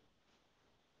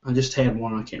 I just had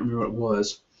one, I can't remember what it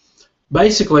was.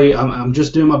 Basically, I'm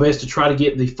just doing my best to try to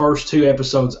get the first 2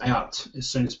 episodes out as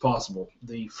soon as possible.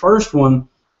 The first one,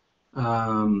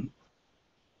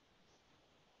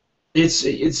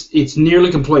 it's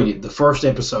nearly completed. The first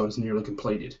episode is nearly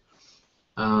completed.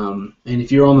 And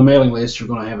if you're on the mailing list, you're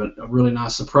going to have a really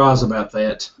nice surprise about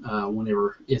that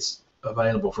whenever it's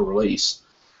available for release.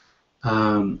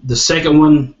 The second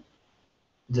one,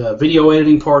 the video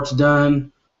editing part's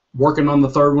done. Working on the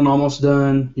third one, almost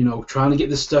done. You know, trying to get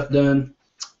this stuff done.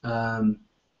 But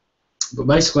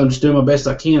basically, I'm just doing my best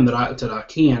I can that I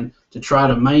can to try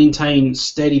to maintain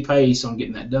steady pace on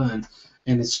getting that done.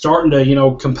 And it's starting to, you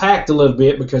know, compact a little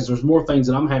bit because there's more things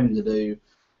that I'm having to do.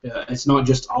 It's not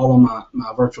just all on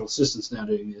my virtual assistants now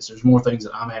doing this. There's more things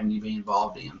that I'm having to be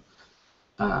involved in.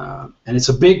 And it's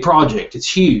a big project.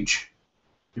 It's huge.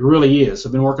 It really is.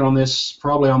 I've been working on this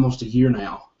probably almost a year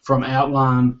now, from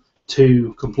outline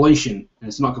to completion, and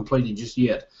it's not completed just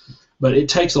yet. But it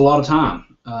takes a lot of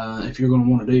time if you're going to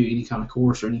want to do any kind of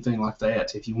course or anything like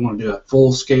that. If you want to do a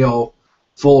full-scale,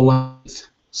 full-length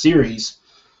series,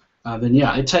 then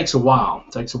yeah, it takes a while.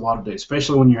 It takes a while to do,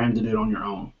 especially when you're having to do it on your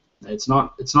own. It's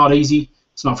not easy.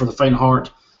 It's not for the faint of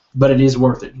heart, but it is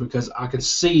worth it because I can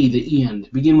see the end.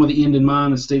 Begin with the end in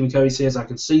mind, as Stephen Covey says. I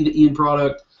can see the end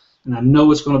product, and I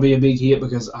know it's going to be a big hit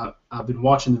because I've been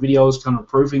watching the videos, kind of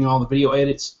proofing all the video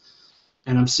edits.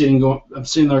 And I'm sitting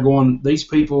there going, these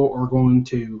people are going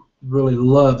to really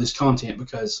love this content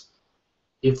because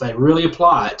if they really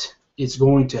apply it, it's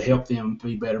going to help them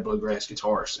be better bluegrass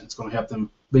guitarists. And it's going to help them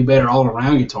be better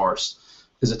all-around guitarists,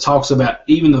 because it talks about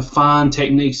even the fine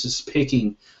techniques of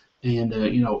picking and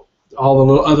you know, all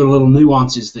the other little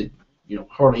nuances that, you know,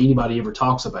 hardly anybody ever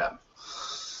talks about.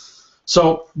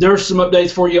 So there's some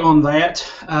updates for you on that.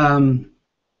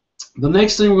 The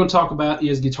next thing we're going to talk about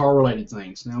is guitar-related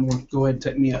things. Now I'm going to go ahead and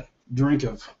take me a drink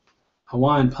of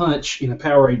Hawaiian Punch in a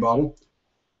Powerade bottle.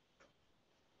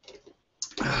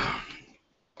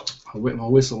 I'll wet my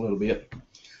whistle a little bit.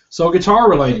 So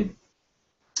guitar-related,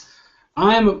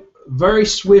 I am very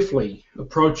swiftly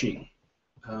approaching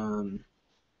the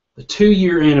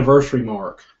 2-year anniversary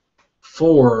mark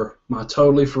for my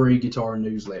totally free guitar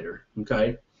newsletter.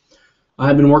 Okay,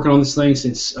 I've been working on this thing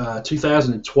since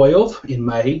 2012. In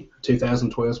May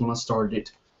 2012 is when I started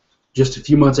it, just a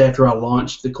few months after I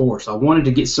launched the course. I wanted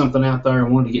to get something out there. I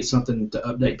wanted to get something to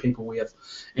update people with,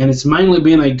 and it's mainly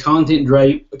been a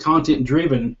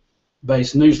content-driven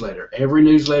based newsletter. Every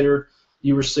newsletter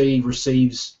you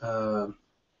receives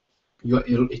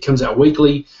it comes out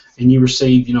weekly, and you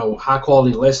receive, you know, high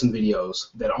quality lesson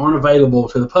videos that aren't available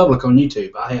to the public on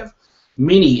YouTube. I have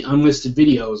many unlisted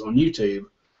videos on YouTube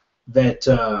that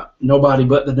nobody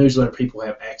but the newsletter people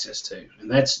have access to, and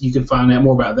that's, you can find out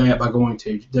more about that by going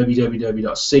to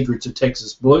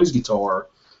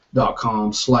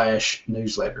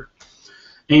www.secretsoftexasbluesguitar.com/newsletter.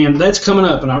 And that's coming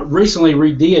up, and I recently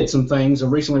redid some things. I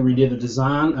recently redid the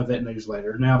design of that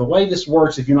newsletter. Now, the way this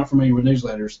works, if you're not familiar with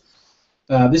newsletters,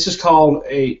 this is called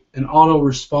an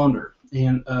autoresponder,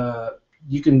 and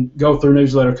you can go through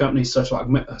newsletter companies such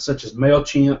as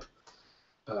MailChimp,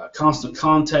 Constant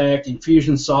Contact,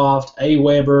 Infusionsoft,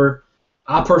 Aweber.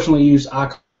 I personally use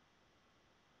I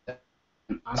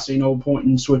see no point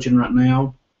in switching right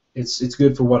now. It's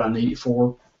good for what I need it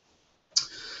for.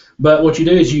 But what you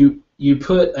do is you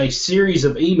put a series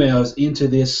of emails into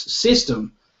this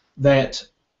system that,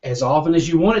 as often as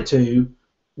you want it to,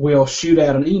 will shoot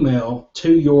out an email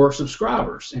to your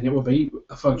subscribers, and it will be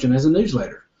a function as a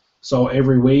newsletter. So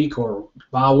every week or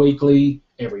bi-weekly,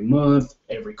 every month,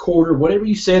 every quarter, whatever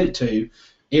you set it to,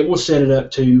 it will set it up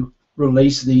to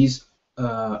release these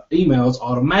emails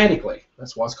automatically.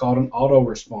 That's why it's called an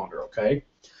autoresponder, okay?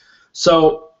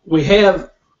 So we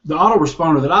have the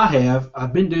autoresponder that I have.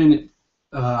 I've been doing it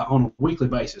on a weekly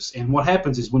basis, and what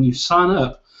happens is when you sign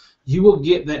up, you will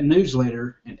get that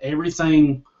newsletter and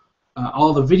everything,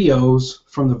 all the videos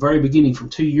from the very beginning, from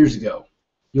 2 years ago.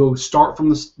 You'll start from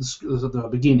the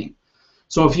beginning.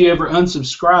 So if you ever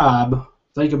unsubscribe,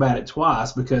 think about it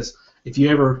twice, because if you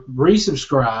ever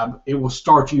resubscribe, it will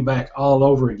start you back all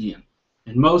over again.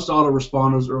 And most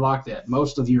autoresponders are like that.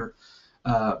 Most of your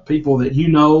people that you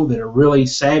know that are really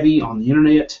savvy on the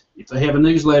internet, if they have a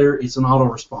newsletter, it's an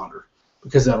autoresponder,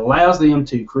 because it allows them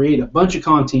to create a bunch of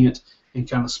content and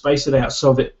kind of space it out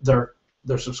so that their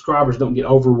subscribers don't get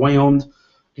overwhelmed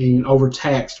and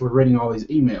overtaxed with reading all these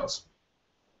emails.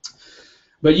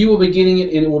 But you will be getting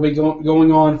it, and it will be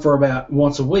going on for about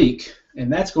once a week,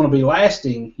 and that's going to be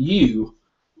lasting you,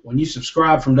 when you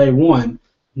subscribe from day one.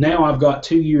 Now I've got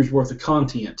 2 years worth of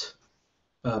content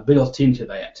built into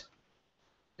that,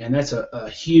 and that's a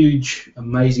huge,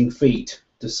 amazing feat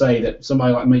to say that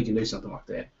somebody like me can do something like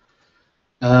that.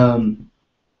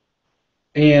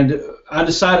 And I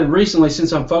decided recently,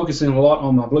 since I'm focusing a lot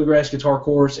on my bluegrass guitar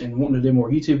course and wanting to do more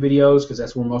YouTube videos, because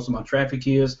that's where most of my traffic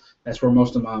is, that's where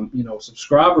most of my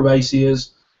subscriber base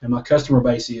is, and my customer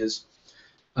base is,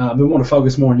 we want to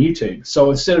focus more on YouTube.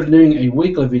 So instead of doing a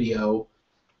weekly video,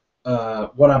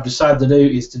 what I've decided to do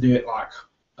is to do it like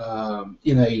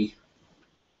in a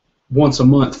once a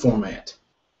month format,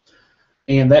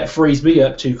 and that frees me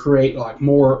up to create like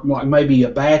maybe a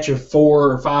batch of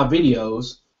 4 or 5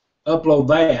 videos, upload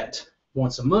that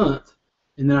once a month,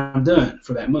 and then I'm done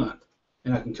for that month,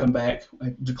 and I can come back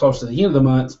close to the end of the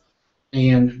month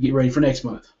and get ready for next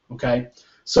month. Okay,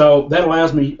 so that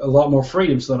allows me a lot more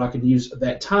freedom, so that I can use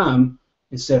that time,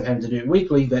 instead of having to do it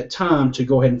weekly, that time to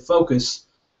go ahead and focus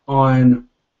on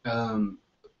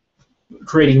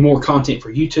creating more content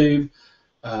for YouTube,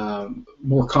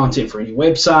 more content for any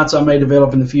websites I may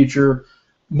develop in the future,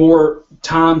 more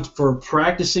time for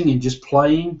practicing and just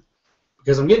playing,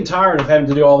 because I'm getting tired of having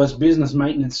to do all this business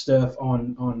maintenance stuff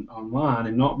online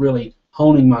and not really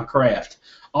honing my craft.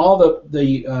 All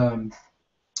the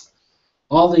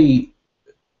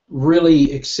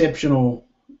really exceptional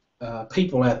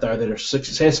people out there that are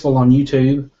successful on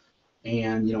YouTube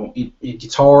and in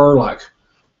guitar, like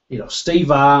Steve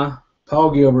Vai,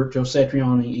 Paul Gilbert, Joe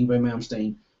Satriani, Yngwie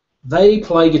Malmsteen, they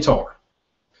play guitar.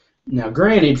 Now,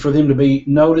 granted, for them to be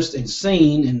noticed and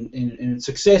seen and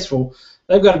successful,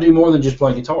 they've got to do more than just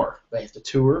play guitar. They have to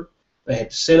tour. They have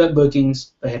to set up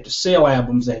bookings. They have to sell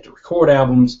albums. They have to record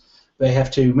albums. They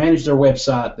have to manage their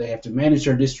website. They have to manage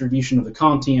their distribution of the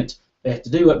content. They have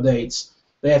to do updates.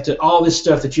 They have to all this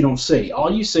stuff that you don't see.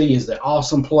 All you see is the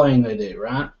awesome playing they do,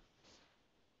 right?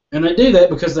 And they do that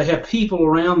because they have people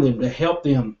around them to help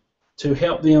them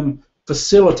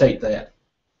facilitate that.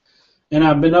 And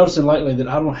I've been noticing lately that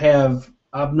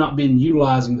I've not been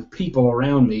utilizing the people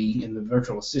around me in the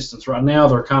virtual assistants. Right now,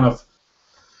 they're kind of,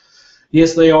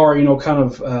 yes, they are,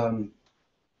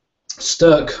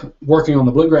 stuck working on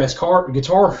the bluegrass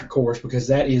guitar course because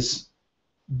that is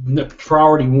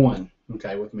priority one,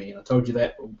 okay, with me. And I told you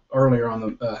that earlier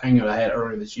on the Hangout I had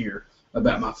earlier this year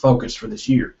about my focus for this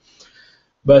year.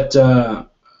 But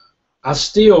I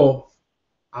still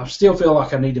feel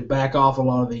like I need to back off a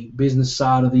lot of the business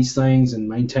side of these things and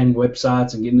maintaining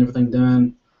websites and getting everything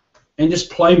done and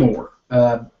just play more.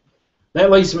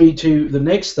 That leads me to the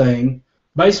next thing.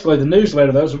 Basically, the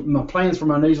newsletter, my plans for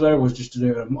my newsletter was just to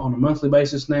do it on a monthly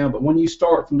basis now, but when you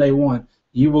start from day one,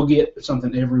 you will get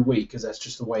something every week because that's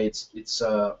just the way it's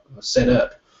set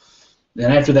up.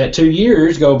 Then after that 2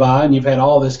 years go by and you've had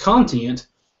all this content,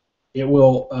 it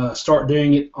will start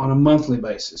doing it on a monthly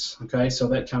basis. Okay, so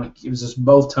that kind of gives us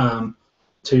both time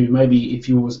to maybe if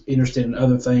you was interested in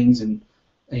other things and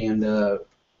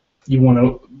you want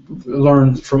to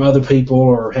learn from other people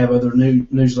or have other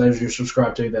newsletters you're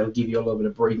subscribed to, that'll give you a little bit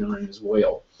of breathing room as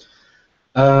well.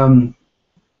 I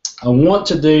want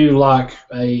to do like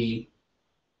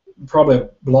probably a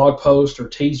blog post or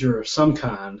teaser of some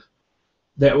kind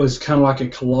that was kind of like a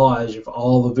collage of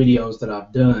all the videos that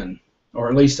I've done, or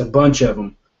at least a bunch of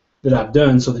them that I've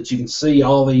done, so that you can see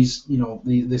all these,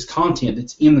 this content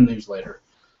that's in the newsletter.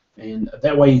 And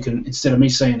that way you can, instead of me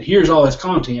saying, here's all this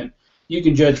content, you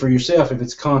can judge for yourself if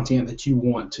it's content that you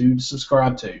want to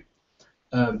subscribe to.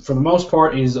 For the most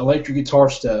part, it is electric guitar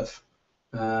stuff.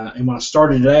 And when I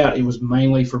started it out, it was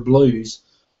mainly for blues.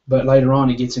 But later on,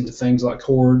 it gets into things like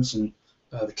chords and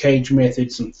the cage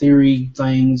method, some theory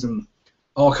things, and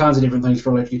all kinds of different things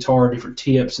for electric guitar, different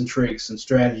tips and tricks and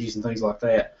strategies and things like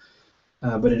that.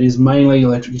 But it is mainly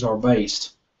electric guitar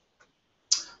based.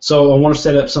 So I want to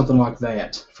set up something like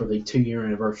that for the 2-year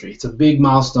anniversary. It's a big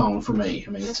milestone for me.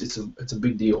 I mean, it's a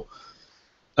big deal.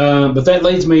 But that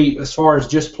leads me, as far as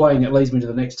just playing, it leads me to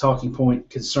the next talking point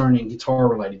concerning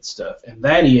guitar-related stuff, and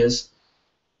that is,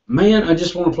 man, I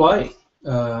just want to play.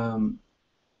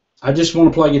 I just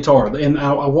want to play guitar, and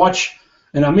I watch.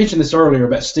 And I mentioned this earlier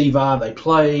about Steve I. They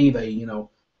play, they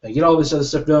get all this other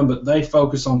stuff done, but they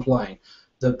focus on playing.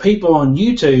 The people on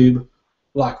YouTube,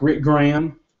 like Rick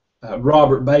Graham,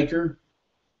 Robert Baker,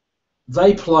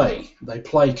 they play. They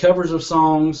play covers of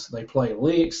songs. They play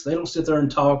licks. They don't sit there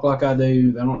and talk like I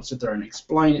do. They don't sit there and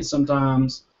explain it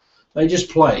sometimes. They just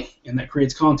play, and that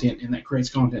creates content, and that creates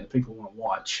content that people want to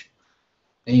watch.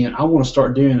 And I want to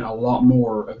start doing a lot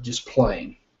more of just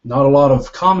playing. Not a lot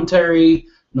of commentary,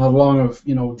 not a lot of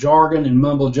jargon and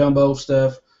mumbo jumbo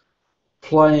stuff.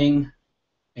 Playing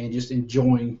and just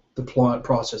enjoying the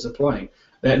process of playing.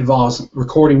 That involves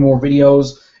recording more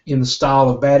videos in the style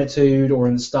of Batitude or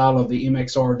in the style of the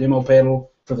MXR demo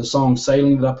pedal for the song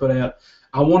Sailing that I put out.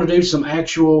 I want to do some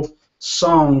actual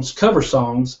songs, cover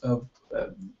songs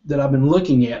that I've been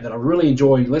looking at that I really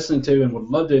enjoy listening to and would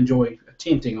love to enjoy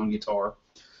attempting on guitar.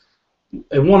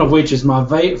 And one of which is my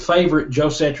favorite Joe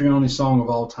Satriani song of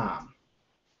all time.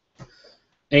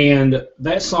 And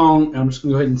that song, I'm just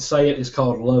going to go ahead and say it, is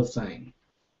called Love Thing.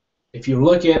 If you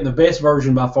look at the best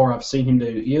version by far I've seen him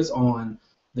do is on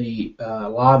the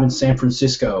Live in San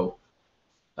Francisco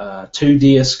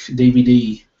 2-disc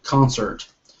DVD concert,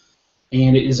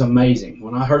 and it is amazing.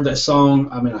 When I heard that song,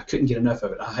 I mean, I couldn't get enough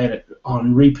of it. I had it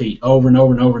on repeat over and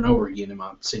over and over and over again in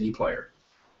my CD player.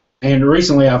 And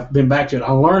recently I've been back to it.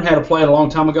 I learned how to play it a long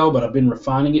time ago, but I've been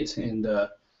refining it and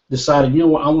decided, you know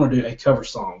what, I want to do a cover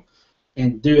song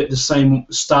and do it the same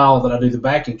style that I do the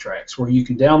backing tracks, where you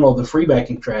can download the free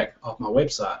backing track off my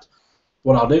website.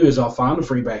 What I'll do is I'll find a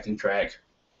free backing track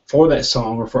for that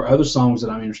song or for other songs that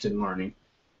I'm interested in learning,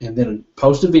 and then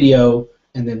post a video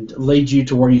and then lead you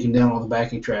to where you can download the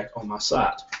backing track on my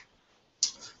site.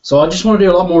 So I just want to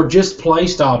do a lot more just play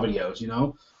style videos,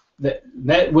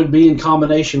 That would be in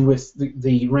combination with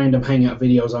the random Hangout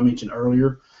videos I mentioned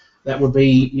earlier. That would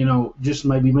be, just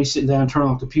maybe me sitting down, turning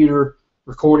on the computer,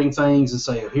 recording things and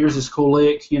say, here's this cool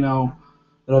lick, that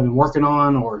I've been working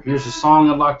on, or here's a song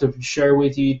I'd like to share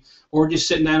with you, or just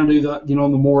sitting down and do the, the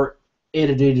more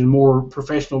edited and more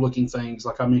professional looking things,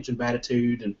 like I mentioned,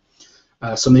 Batitude and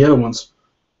some of the other ones,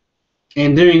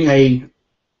 and doing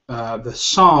the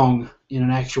song in an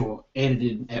actual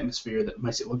edited atmosphere that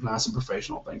makes it look nice and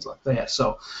professional, things like that.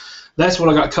 So that's what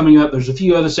I got coming up. There's a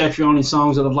few other Satriani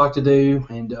songs that I'd like to do,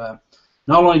 and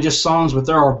not only just songs, but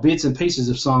there are bits and pieces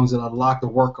of songs that I'd like to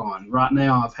work on. Right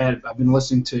now, I've been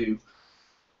listening to,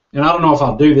 and I don't know if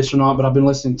I'll do this or not, but I've been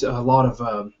listening to a lot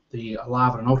of the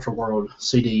Alive in an Ultra World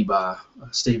CD by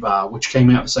Steve Vai, which came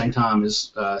out at the same time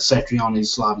as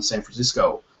Satriani's Live in San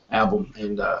Francisco album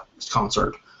and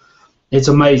concert. It's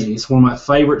amazing. It's one of my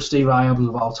favorite Steve Vai albums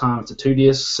of all time. It's a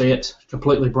 2-disc set,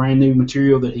 completely brand new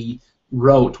material that he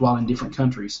wrote while in different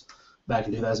countries back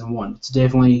in 2001. It's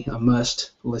definitely a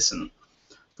must listen.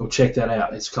 Go check that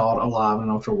out. It's called Alive in an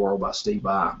Ultra World by Steve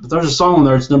Vai. But there's a song on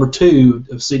there. It's number 2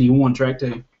 of CD1, track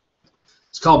 2.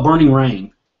 It's called Burning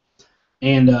Rain.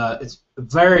 And it's a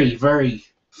very, very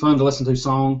fun to listen to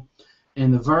song.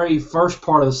 And the very first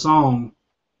part of the song,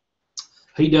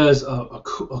 he does a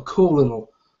cool little,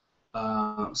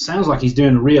 sounds like he's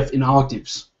doing a riff in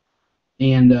octaves.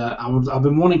 And I've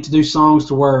been wanting to do songs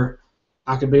to where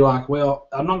I could be like, well,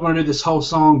 I'm not going to do this whole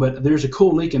song, but there's a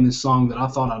cool lick in this song that I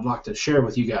thought I'd like to share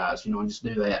with you guys, and just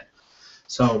do that.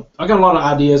 So I got a lot of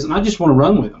ideas, and I just want to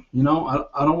run with them.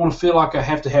 I don't want to feel like I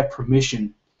have to have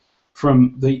permission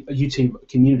from the YouTube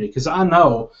community, because I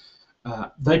know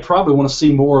they probably want to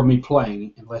see more of me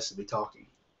playing and less of me talking.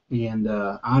 And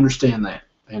I understand that.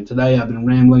 And today I've been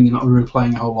rambling and not really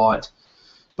playing a whole lot.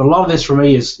 But a lot of this for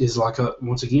me is like,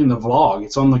 once again, the vlog.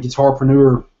 It's on the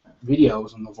Guitarpreneur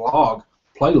videos and the vlog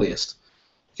playlist,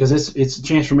 because it's a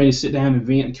chance for me to sit down and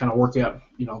vent and kind of work out,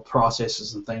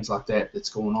 processes and things like that that's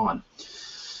going on.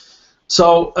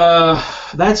 So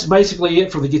that's basically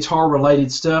it for the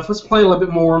guitar-related stuff. Let's play a little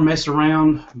bit more, mess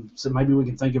around, so maybe we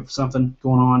can think of something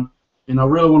going on. And I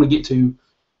really want to get to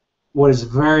what is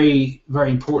very, very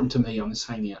important to me on this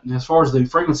Hangout. And as far as the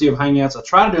frequency of Hangouts, I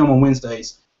try to do them on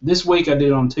Wednesdays. This week I did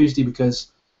it on Tuesday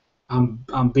because I'm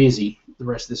busy the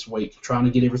rest of this week trying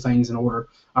to get everything in order.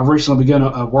 I've recently begun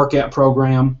a workout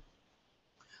program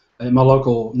at my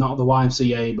local, not the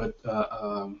YMCA, but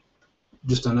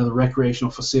just another recreational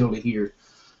facility here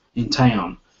in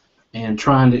town, and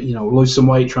trying to lose some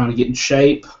weight, trying to get in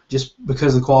shape, just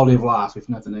because of the quality of life, if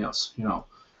nothing else,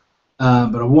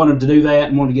 But I wanted to do that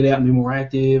and wanted to get out and be more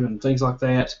active and things like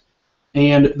that,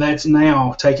 and that's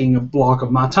now taking a block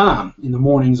of my time in the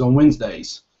mornings on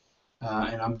Wednesdays.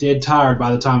 And I'm dead tired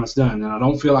by the time it's done, and I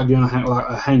don't feel like doing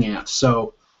a hangout.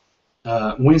 So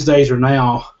Wednesdays are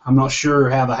now, I'm not sure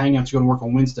how the hangout's going to work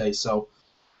on Wednesdays, so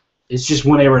it's just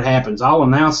whenever it happens. I'll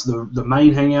announce the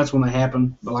main hangouts when they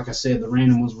happen, but like I said, the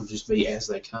random ones will just be as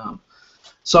they come.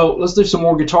 So let's do some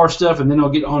more guitar stuff, and then I'll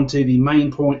get on to the main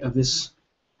point of this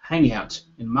hangout,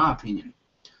 in my opinion,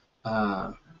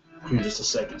 here in just a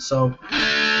second. So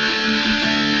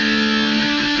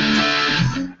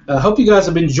I hope you guys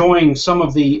have been enjoying some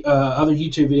of the other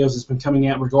YouTube videos that's been coming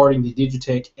out regarding the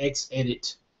Digitech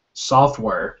X-Edit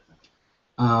software.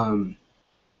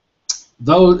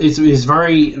 Though it's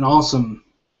an awesome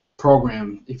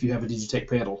program if you have a Digitech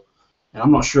pedal, and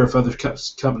I'm not sure if other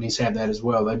companies have that as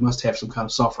well. They must have some kind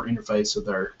of software interface of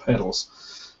their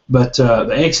pedals. But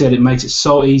the X-Edit makes it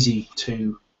so easy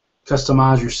to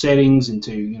customize your settings and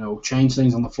to change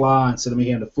things on the fly instead of me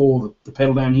having to fool the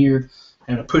pedal down here,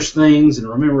 having to push things and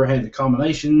remember I had the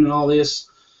combination and all this.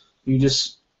 You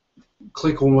just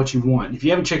click on what you want. If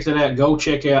you haven't checked that out, go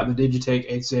check out the Digitech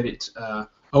X-Edit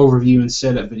overview and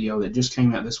setup video that just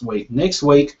came out this week. Next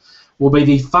week will be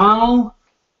the final,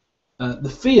 the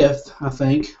fifth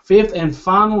and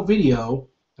final video.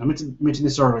 I meant to mention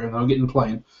this earlier, and I'll get into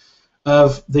playing,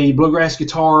 of the Bluegrass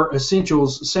Guitar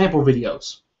Essentials sample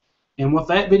videos. And what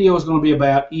that video is going to be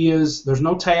about is, there's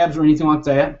no tabs or anything like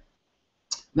that.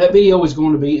 That video is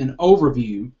going to be an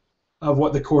overview of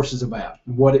what the course is about,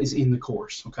 what is in the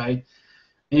course, okay?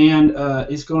 And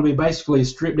it's going to be basically a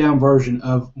stripped-down version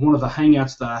of one of the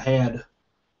Hangouts that I had,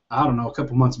 I don't know, a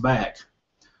couple months back,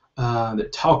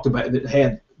 that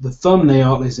had the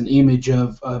thumbnail as an image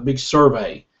of a big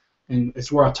survey, and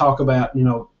it's where I talk about,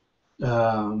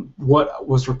 what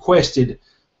was requested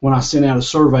when I sent out a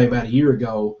survey about a year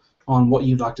ago on what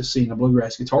you'd like to see in a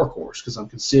bluegrass guitar course, because I'm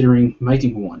considering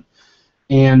making one.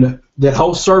 And that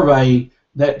whole survey,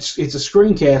 it's a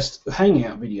screencast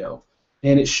Hangout video,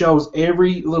 and it shows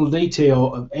every little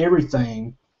detail of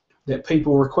everything that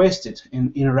people requested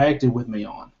and interacted with me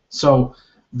on. So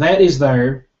that is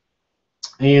there,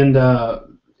 and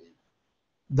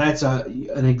that's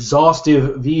an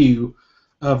exhaustive view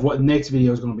of what the next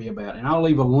video is going to be about. And I'll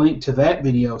leave a link to that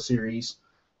video series,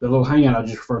 the little Hangout I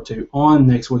just referred to, on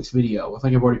next week's video. I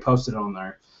think I've already posted it on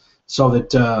there, so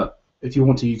that if you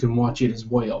want to, you can watch it as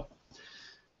well.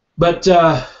 But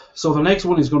So the next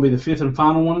one is going to be the 5th and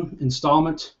final one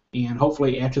installment, and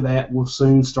hopefully after that we'll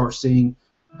soon start seeing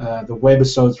the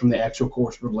webisodes from the actual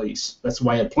course release. That's the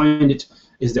way I planned it,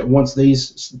 is that once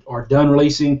these are done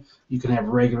releasing, you can have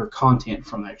regular content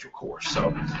from the actual course. So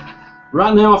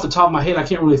right now, off the top of my head, I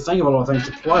can't really think of a lot of things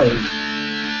to play.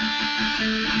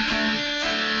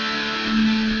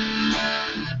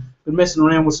 Been messing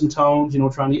around with some tones,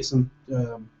 trying to get some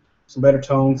better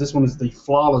tones. This one is the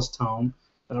flawless tone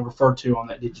that I referred to on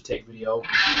that Digitech video.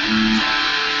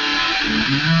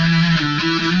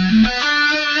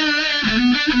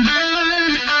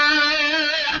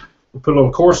 We put a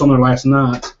little chorus on there last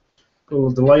night. Put a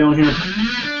little delay on here.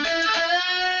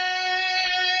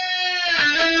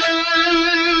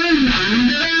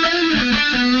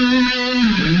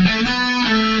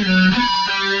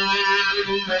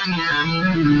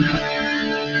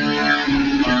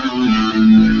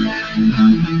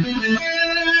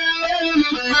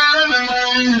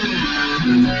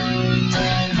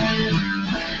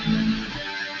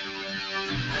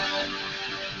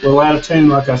 A little out of tune,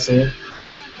 like I said.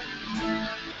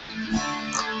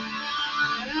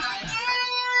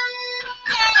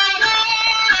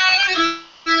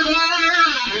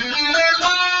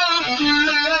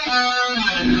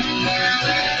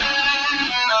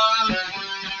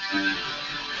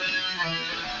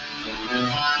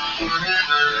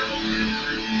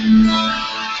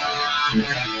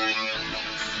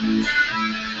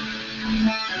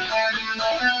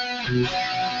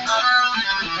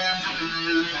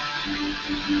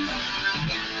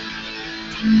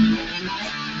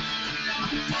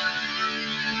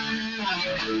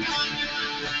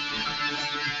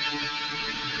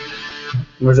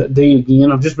 There's that D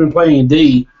again. I've just been playing in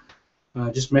D,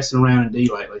 just messing around in D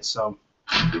lately. So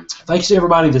thanks to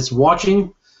everybody that's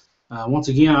watching. Once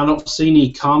again, I don't see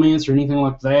any comments or anything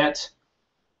like that.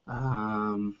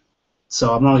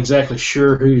 So I'm not exactly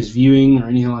sure who's viewing or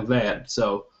anything like that.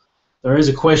 So there is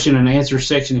a question and answer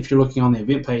section if you're looking on the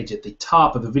event page at the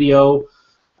top of the video.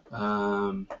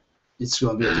 It's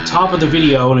going to be at the top of the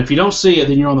video, and if you don't see it,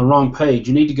 then you're on the wrong page.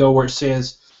 You need to go where it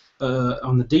says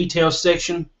on the details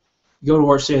section, go to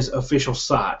where it says official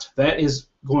site. That is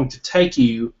going to take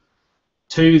you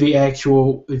to the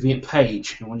actual event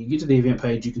page. And when you get to the event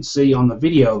page, you can see on the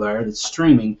video there that's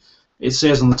streaming, it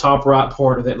says on the top right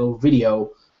part of that little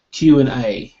video,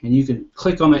 Q&A. And you can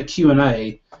click on that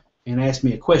Q&A and ask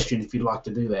me a question if you'd like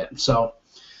to do that. So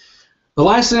the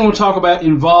last thing we'll talk about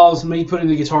involves me putting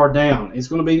the guitar down. It's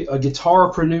going to be a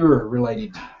guitarpreneur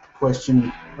related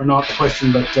question, or not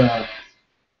question, but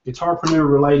guitarpreneur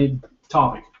related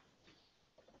topic.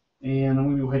 And I'm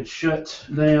going to go ahead and shut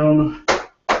down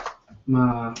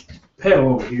my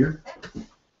pedal over here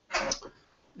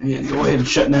and go ahead and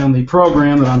shut down the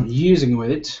program that I'm using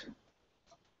with it.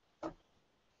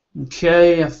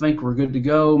 Okay, I think we're good to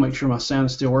go. Make sure my sound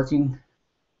is still working.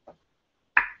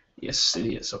 Yes, it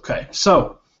is. Okay,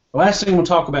 so the last thing we'll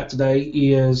talk about today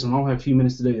is, and I'll have a few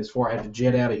minutes to do this before I have to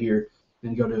jet out of here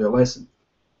and go do a lesson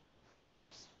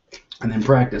and then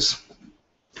practice,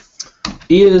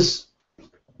 is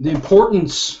the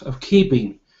importance of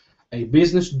keeping a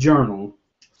business journal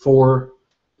for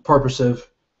the purpose of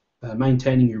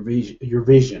maintaining your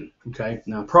vision. Okay.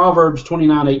 Now, Proverbs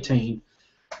 29:18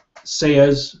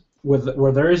 says,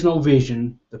 "Where there is no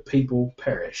vision, the people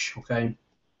perish." Okay.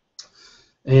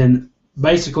 And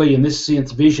basically, in this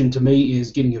sense, vision to me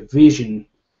is getting a vision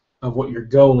of what your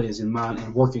goal is in mind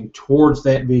and working towards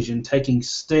that vision, taking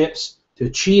steps to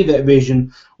achieve that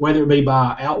vision, whether it be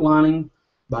by outlining,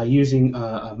 by using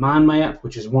a mind map,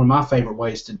 which is one of my favorite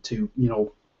ways to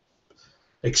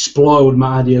explode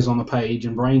my ideas on the page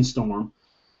and brainstorm.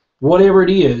 Whatever it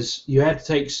is, you have to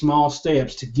take small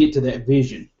steps to get to that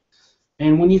vision.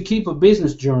 And when you keep a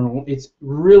business journal, it's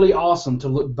really awesome to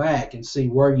look back and see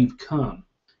where you've come.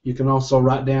 You can also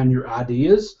write down your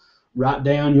ideas, write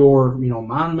down your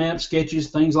mind map sketches,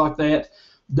 things like that.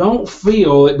 Don't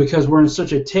feel that because we're in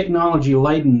such a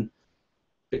technology-laden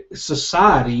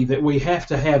society that we have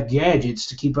to have gadgets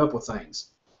to keep up with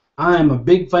things. I am a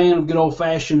big fan of good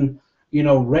old-fashioned,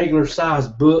 regular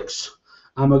sized books.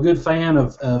 I'm a good fan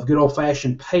of good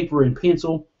old-fashioned paper and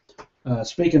pencil.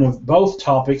 Speaking of both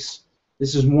topics,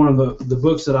 this is one of the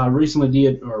books that I recently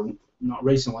did, or not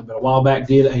recently, but a while back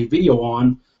did a video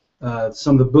on.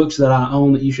 Some of the books that I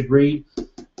own that you should read.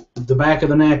 The Back of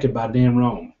the Napkin by Dan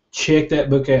Rome. Check that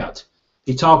book out.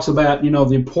 He talks about,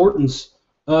 the importance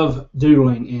of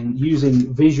doodling and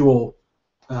using visual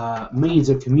means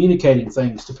of communicating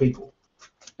things to people,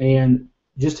 and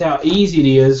just how easy it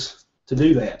is to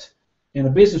do that. And a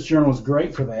business journal is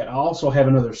great for that. I also have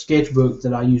another sketchbook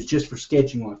that I use just for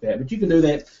sketching like that, but you can do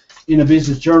that in a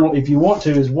business journal if you want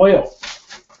to as well.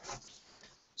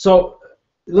 So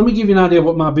let me give you an idea of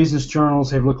what my business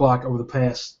journals have looked like over the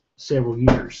past several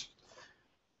years.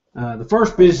 The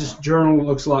first business journal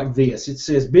looks like this. It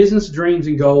says Business Dreams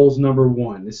and Goals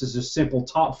 #1. This is a simple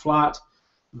top flight,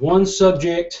 one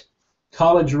subject,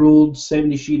 college ruled,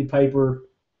 70 sheet of paper,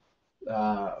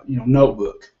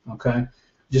 notebook. Okay,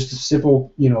 just a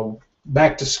simple,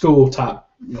 back to school type,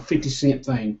 50-cent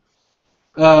thing.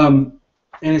 And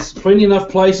it's plenty enough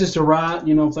places to write,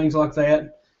 things like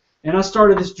that. And I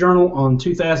started this journal on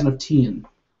 2010,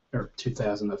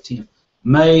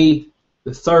 May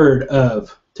the 3rd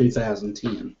of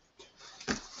 2010.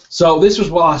 So this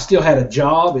was while I still had a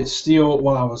job. It's still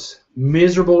while I was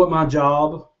miserable at my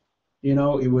job.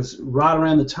 It was right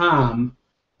around the time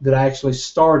that I actually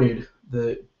started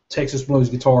the Texas Blues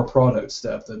guitar product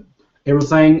stuff.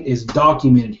 Everything is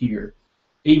documented here.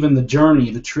 Even the journey,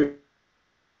 the trip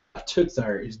I took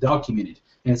there is documented.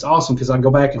 And it's awesome because I can go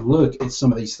back and look at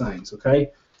some of these things, okay?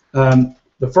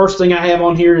 The first thing I have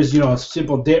on here is, a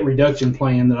simple debt reduction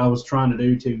plan that I was trying to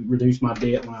do to reduce my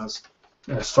debt when I was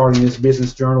starting this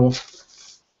business journal.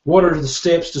 What are the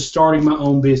steps to starting my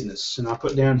own business? And I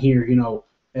put down here,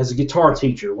 as a guitar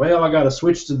teacher, well, I got to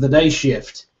switch to the day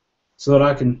shift so that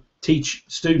I can teach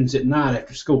students at night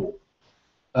after school.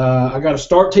 I got to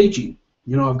start teaching.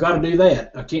 I've got to do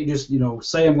that. I can't just,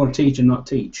 say I'm going to teach and not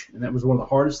teach. And that was one of the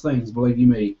hardest things, believe you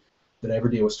me, that I ever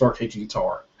did was start teaching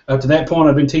guitar. Up to that point,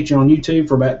 I've been teaching on YouTube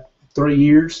for about 3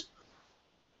 years.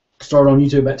 Started on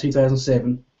YouTube about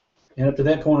 2007. And up to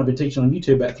that point, I've been teaching on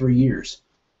YouTube about 3 years.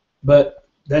 But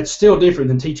that's still different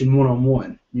than teaching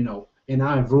one-on-one, And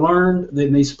I've learned that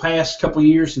in these past couple of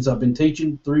years, since I've been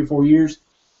teaching, 3 or 4 years,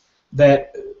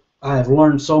 that I have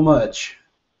learned so much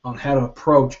on how to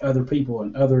approach other people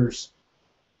and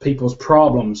people's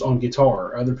problems on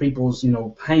guitar, other people's,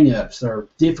 hang-ups, their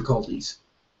difficulties.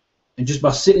 And just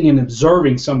by sitting and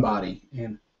observing somebody,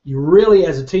 and you really,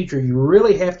 as a teacher, you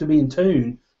really have to be in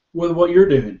tune with what you're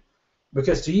doing,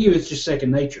 because to you it's just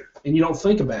second nature, and you don't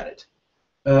think about it.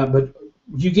 But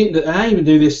you get into, I even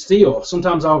do this still.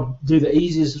 Sometimes I'll do the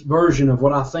easiest version of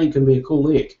what I think can be a cool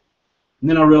lick, and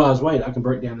then I realize, wait, I can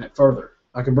break down that further.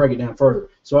 I can break it down further.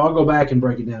 So I'll go back and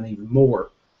break it down even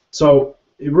more. So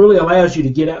it really allows you to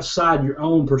get outside your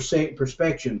own perspective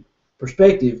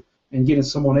and get in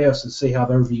someone else and see how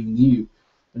they're viewing you.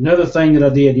 Another thing that I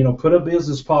did, put a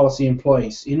business policy in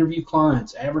place, interview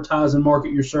clients, advertise and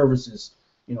market your services,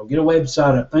 get a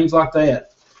website up, things like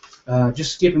that.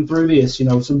 Just skipping through this,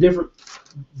 some different,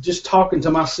 just talking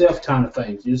to myself kind of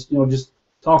things, just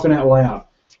talking out loud.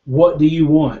 What do you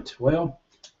want? Well,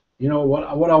 what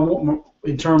I want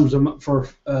in terms of for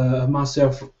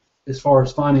myself as far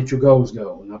as financial goals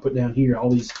go, and I put down here all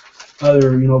these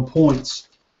other, points,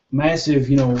 massive,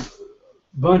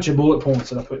 bunch of bullet points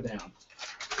that I put down.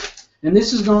 And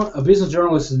this is not, a business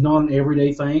journal, this is not an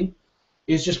everyday thing.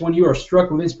 It's just when you are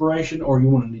struck with inspiration, or you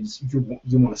want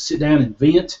to sit down and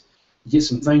vent, get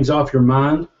some things off your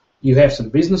mind, you have some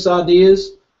business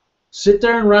ideas, sit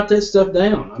there and write that stuff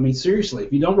down. I mean, seriously,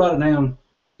 if you don't write it down,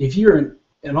 if you're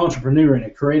an entrepreneur and a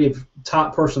creative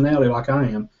type personality like I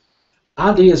am,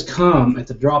 ideas come at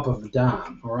the drop of a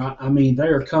dime, all right? I mean, they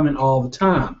are coming all the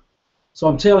time. So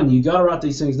I'm telling you, you got to write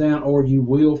these things down or you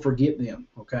will forget them,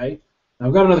 okay? Now,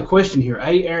 I've got another question here.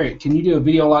 Hey, Eric, can you do a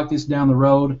video like this down the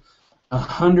road?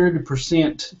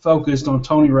 100% focused on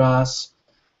Tony Rice,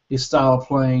 his style of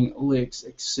playing, licks,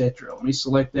 etc. Let me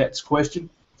select that question.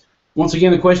 Once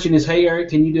again, the question is, hey, Eric,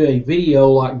 can you do a video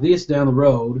like this down the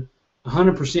road,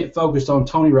 100% focused on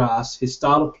Tony Rice, his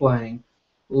style of playing,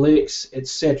 licks,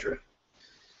 etc.?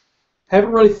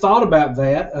 Haven't really thought about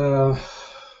that.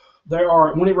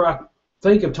 Whenever I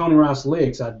think of Tony Rice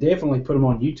licks, I definitely put them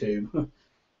on YouTube.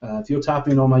 If you'll type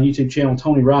in on my YouTube channel,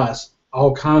 Tony Rice,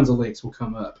 all kinds of licks will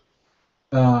come up.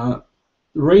 The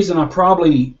reason I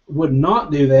probably would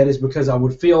not do that is because I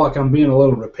would feel like I'm being a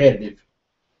little repetitive,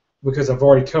 because I've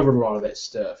already covered a lot of that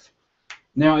stuff.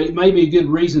 Now, it may be a good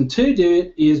reason to do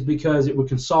it is because it would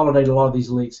consolidate a lot of these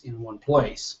licks in one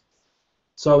place.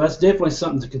 So that's definitely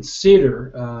something to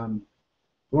consider.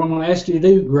 What I'm going to ask you to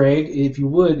do, Greg, if you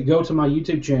would, go to my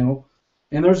YouTube channel,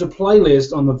 and there's a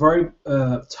playlist on the very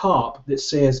top that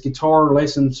says Guitar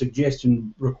Lesson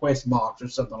Suggestion Request Box or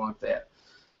something like that.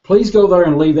 Please go there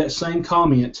and leave that same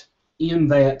comment in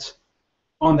that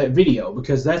on that video,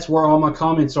 because that's where all my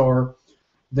comments are.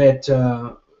 That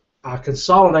I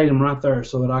consolidate them right there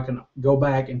so that I can go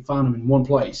back and find them in one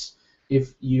place.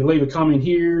 If you leave a comment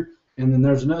here and then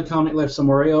there's another comment left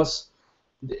somewhere else,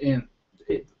 and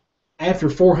after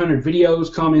 400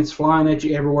 videos, comments flying at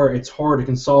you everywhere, it's hard to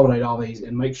consolidate all these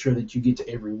and make sure that you get to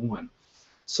every one.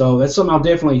 So that's something I'll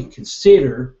definitely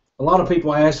consider. A lot of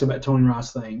people ask about Tony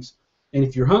Rice things, and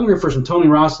if you're hungry for some Tony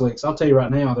Rice licks, I'll tell you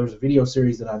right now, there's a video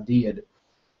series that I did,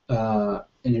 and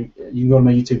you can go to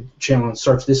my YouTube channel and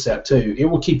search this out too. It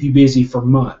will keep you busy for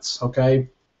months, okay,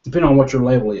 depending on what your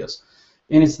level is.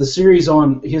 And it's the series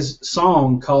on his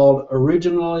song called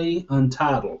Originally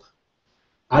Untitled.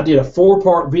 I did a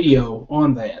 4-part video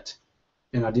on that.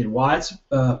 And I did White's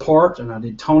part, and I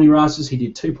did Tony Rice's. He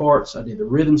did 2 parts. I did the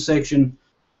rhythm section.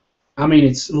 I mean,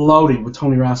 it's loaded with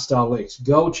Tony Rice style licks.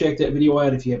 Go check that video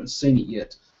out if you haven't seen it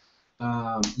yet.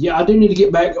 Yeah, I do need to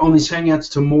get back on these Hangouts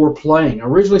to more playing. I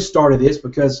originally started this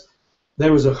because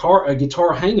there was a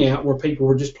guitar hangout where people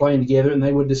were just playing together, and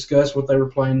they would discuss what they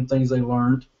were playing and things they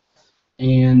learned.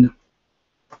 And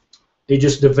it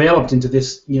just developed into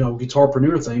this,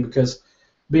 guitarpreneur thing because,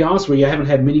 to be honest with you, I haven't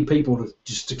had many people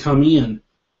to come in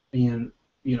and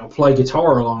play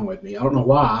guitar along with me. I don't know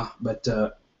why, but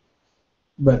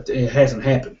it hasn't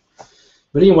happened.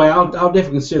 But anyway, I'll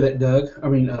definitely consider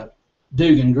that,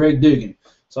 Greg Dugan.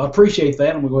 So I appreciate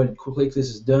that. I'm gonna go ahead and click this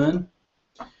is done.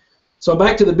 So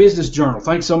back to the business journal.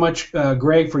 Thanks so much,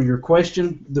 Greg, for your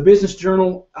question. The business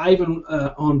journal, I even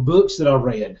on books that I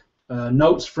read,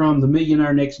 notes from The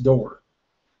Millionaire Next Door.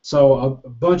 So a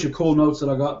bunch of cool notes that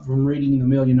I got from reading The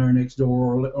Millionaire Next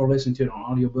Door or listening to it on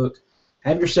audiobook.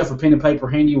 Have yourself a pen and paper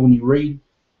handy when you read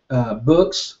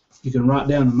books. You can write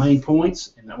down the main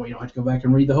points, and that way you don't have to go back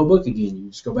and read the whole book again.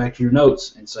 You just go back to your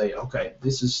notes and say, okay,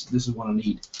 this is what I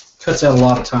need. Cuts out a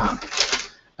lot of time.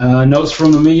 Notes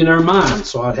from The Millionaire Mind,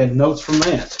 so I had notes from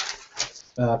that.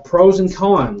 Pros and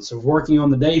cons of working on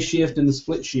the day shift and the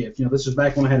split shift. This was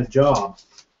back when I had a job.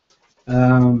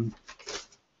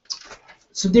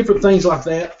 Some different things like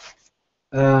that.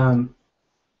 I'm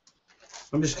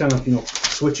just kind of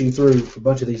switching through a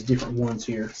bunch of these different ones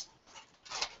here.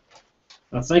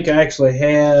 I think I actually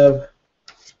have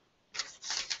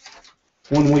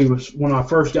when I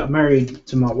first got married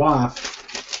to my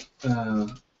wife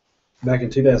back in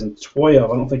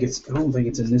 2012. I don't think it's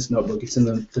in this notebook. It's in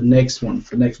the next one,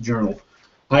 the next journal.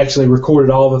 I actually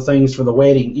recorded all the things for the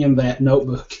wedding in that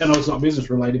notebook. I know it's not business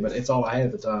related, but it's all I had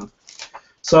at the time.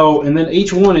 So, and then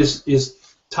each one is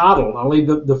titled. I leave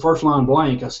the first line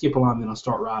blank. I skip a line, then I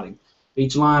start writing.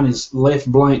 Each line is left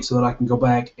blank so that I can go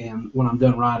back and when I'm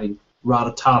done writing, write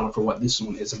a title for what this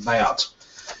one is about.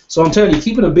 So I'm telling you,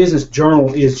 keeping a business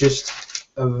journal is just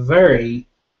a very,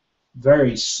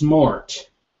 very smart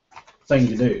thing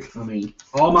to do. I mean,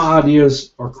 all my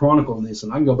ideas are chronicled in this,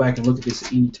 and I can go back and look at this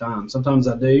at any time. Sometimes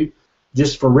I do,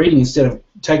 just for reading. Instead of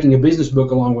taking a business book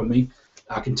along with me,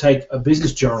 I can take a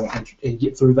business journal and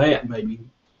get through that. Maybe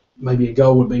a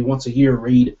goal would be once a year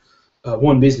read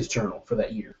one business journal for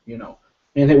that year,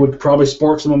 And it would probably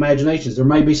spark some imaginations. There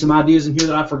may be some ideas in here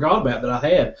that I forgot about that I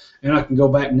had, and I can go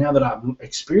back now that I've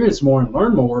experienced more and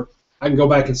learned more. I can go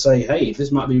back and say, hey,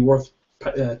 this might be worth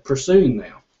pursuing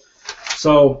now.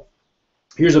 So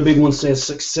here's a big one that says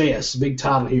success. Big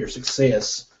title here,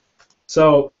 success.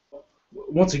 So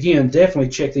once again, definitely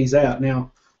check these out.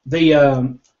 Now,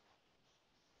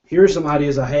 here are some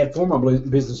ideas I had for my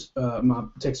business, my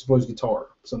Texas Blues guitar.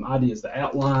 Some ideas, the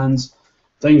outlines,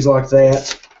 things like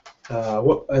that.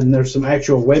 And there's some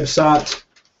actual website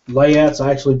layouts.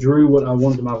 I actually drew what I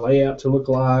wanted my layout to look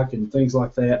like and things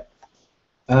like that.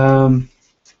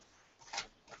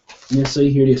 Let's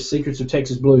see, here it is, Secrets of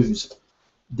Texas Blues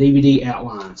DVD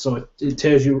outline. So it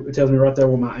tells me right there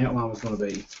what my outline was going to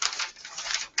be.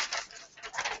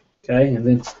 Okay, and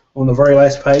then on the very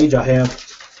last page I have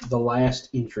the last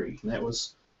entry, and that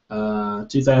was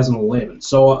 2011.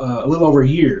 So a little over a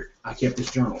year I kept this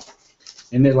journal.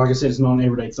 And then, like I said, it's not an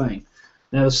everyday thing.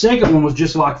 Now, the second one was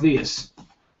just like this.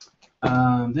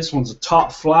 This one's a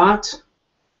top flight.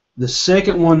 The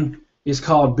second one is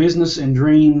called Business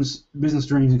Dreams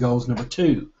and Goals number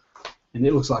 2. And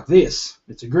it looks like this.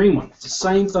 It's a green one. It's the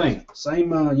same thing. Same,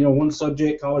 one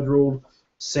subject, college ruled,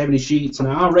 70 sheets.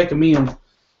 Now, I recommend,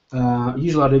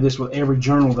 usually I do this with every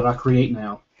journal that I create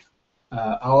now.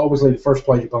 I'll always leave the first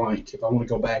page blank. If I want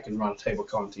to go back and write a table of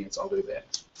contents, I'll do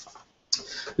that.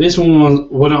 This one was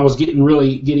when I was getting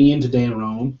into Dan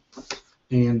Roan,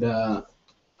 and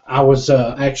I was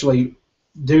actually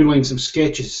doodling some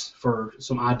sketches for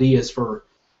some ideas for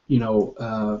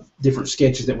different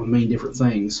sketches that would mean different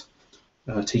things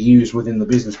to use within the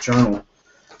business journal.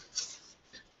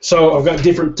 So I've got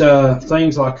different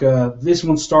things like this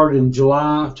one started in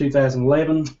July of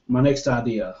 2011. My next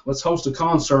idea: let's host a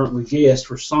concert with guests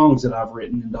for songs that I've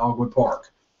written in Dogwood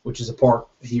Park, which is a park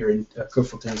here in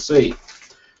Cookeville, Tennessee.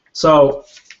 So,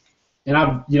 and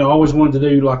I, always wanted to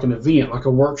do like an event, like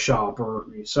a workshop or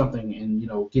something, and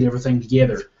get everything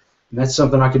together. And that's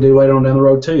something I could do later on down the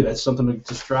road too. That's something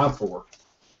to strive for.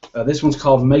 This one's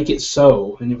called Make It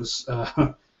So, and it was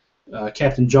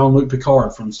Captain Jean-Luc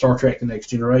Picard from Star Trek The Next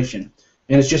Generation.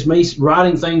 And it's just me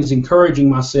writing things, encouraging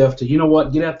myself to, you know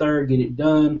what, get out there, get it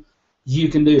done. You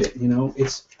can do it. You know,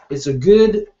 it's a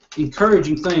good,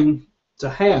 encouraging thing to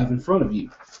have in front of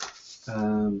you.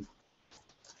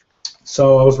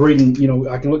 So I was reading, you know,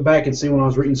 I can look back and see when I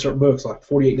was reading certain books, like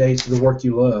 48 Days to the Work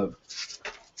You Love.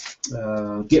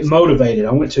 Get Motivated.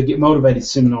 I went to a Get Motivated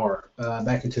seminar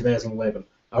back in 2011.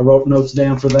 I wrote notes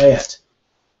down for that.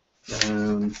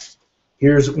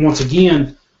 Here's, once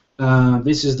again,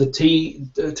 this is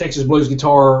the Texas Blues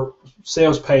Guitar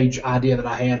sales page idea that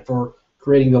I had for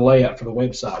creating the layout for the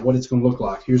website, what it's going to look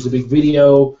like. Here's the big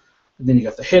video, and then you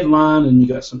got the headline, and you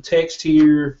got some text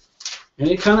here, and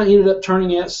it kind of ended up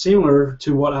turning out similar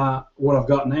to what I've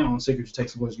got now on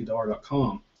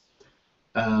secretstotexasbluesguitar.com.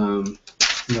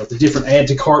 You know, the different add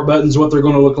to cart buttons, what they're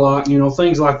going to look like, you know,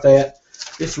 things like that.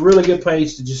 It's a really good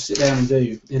page to just sit down and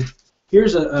do. And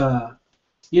here's a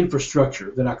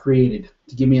infrastructure that I created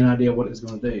to give me an idea of what it's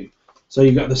going to do. So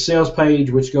you got the sales page,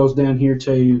 which goes down here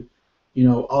to, you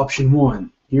know, option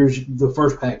 1. Here's the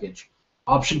first package.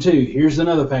 Option 2, here's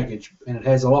another package, and it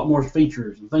has a lot more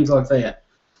features and things like that.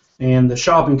 And the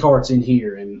shopping cart's in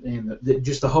here, and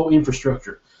just the whole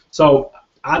infrastructure. So,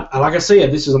 like I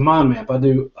said, this is a mind map. I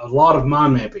do a lot of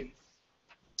mind mapping,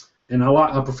 and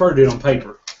I prefer to do it on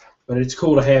paper. But it's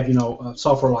cool to have, you know,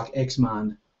 software like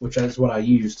Xmind, which is what I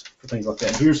used for things like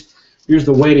that. Here's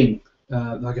the wedding.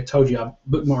 Like I told you, I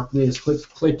bookmarked this,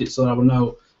 clicked it so that I would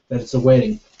know that it's a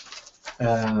wedding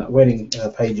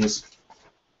pages.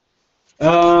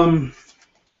 Now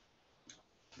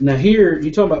here,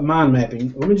 you talk about mind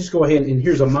mapping. Let me just go ahead and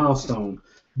here's a milestone.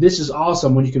 This is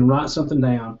awesome when you can write something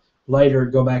down, later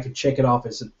go back and check it off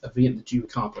as an event that you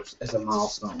accomplished as a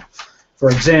milestone.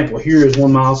 For example, here is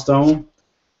one milestone,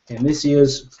 and this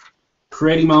is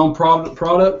creating my own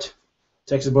product,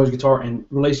 Texas Blues Guitar, and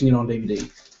releasing it on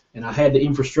DVD. And I had the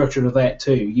infrastructure to that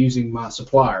too, using my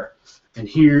supplier. And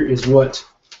here is what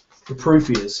the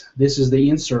proof is. This is the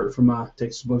insert from my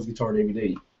Texas Blues Guitar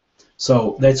DVD.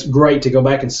 So that's great to go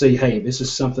back and see, hey, this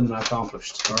is something that I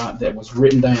accomplished, all right, that was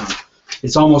written down.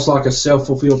 It's almost like a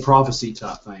self-fulfilled prophecy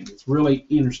type thing. It's really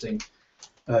interesting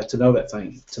to know that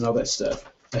thing, to know that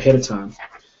stuff ahead of time.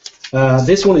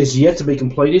 This one is yet to be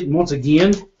completed. Once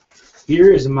again,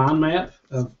 here is a mind map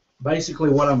of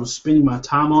basically what I was spending my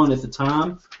time on at the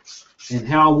time and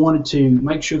how I wanted to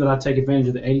make sure that I take advantage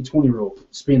of the 80-20 rule.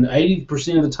 Spend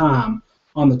 80% of the time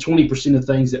on the 20% of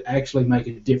things that actually make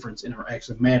a difference and are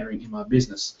actually mattering in my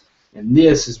business. And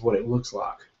this is what it looks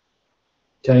like.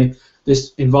 Okay?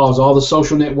 This involves all the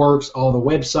social networks, all the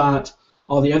websites,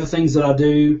 all the other things that I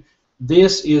do.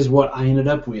 This is what I ended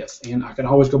up with. And I can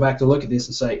always go back to look at this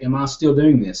and say, am I still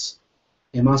doing this?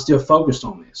 Am I still focused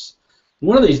on this?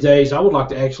 One of these days, I would like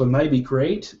to actually maybe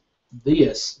create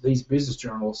these business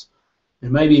journals,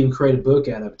 and maybe even create a book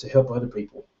out of it to help other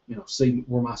people, you know, see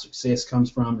where my success comes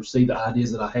from, or see the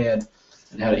ideas that I had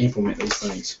and how to implement these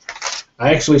things.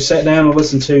 I actually sat down and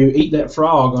listened to Eat That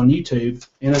Frog on YouTube,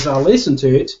 and as I listened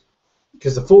to it,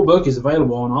 because the full book is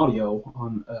available on audio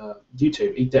on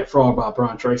YouTube, Eat That Frog by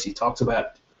Brian Tracy, talks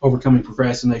about overcoming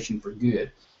procrastination for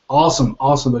good. Awesome,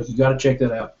 awesome book. You got to check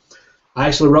that out. I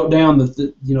actually wrote down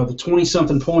the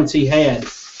 20-something points he had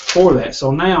for that.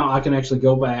 So now I can actually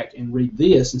go back and read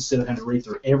this instead of having to read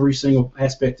through every single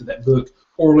aspect of that book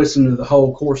or listen to the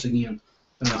whole course again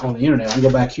on the internet. I can go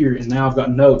back here, and now I've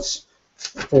got notes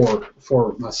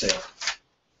for myself.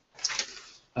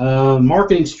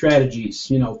 Marketing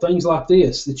strategies, you know, things like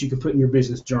this that you can put in your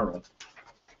business journal.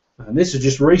 This is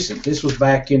just recent. This was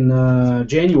back in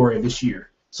January of this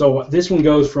year. So this one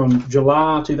goes from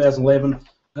July 2011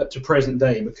 up to present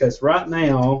day, because right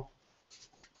now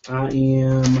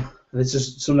this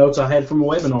is some notes I had from a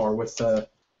webinar with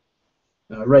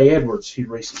Ray Edwards here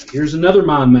recently. Here's another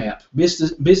mind map,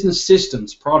 business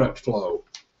systems, product flow,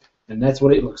 and that's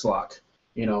what it looks like.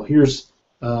 You know, here's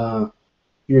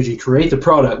you create the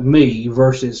product, me,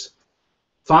 versus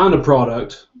find a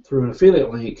product through an affiliate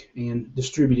link and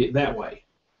distribute it that way.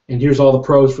 And here's all the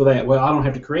pros for that. Well, I don't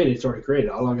have to create it, it's already created.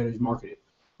 All I got to do is market it.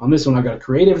 On this one, I got to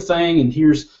create everything, and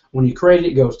here's when you create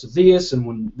it, it goes to this, and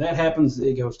when that happens,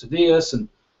 it goes to this. And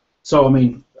so, I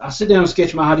mean, I sit down and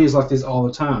sketch my ideas like this all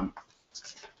the time,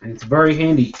 and it's very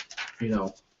handy, you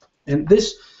know. And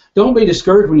this, don't be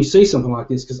discouraged when you see something like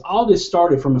this, because all this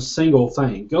started from a single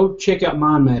thing. Go check out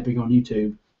mind mapping on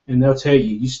YouTube, and they'll tell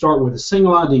you. You start with a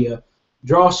single idea,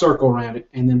 draw a circle around it,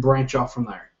 and then branch off from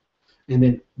there. And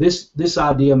then this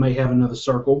idea may have another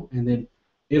circle, and then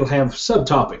it'll have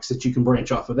subtopics that you can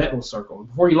branch off of that little circle.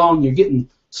 Before you long, you're getting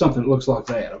something that looks like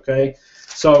that, okay?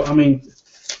 So, I mean,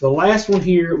 the last one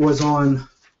here was on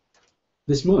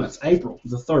this month, April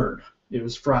the 3rd. It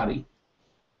was Friday.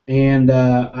 And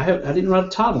I didn't write a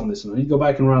title on this one. I need to go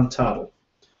back and write a title.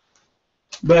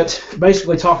 But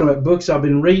basically talking about books I've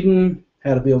been reading,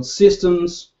 how to build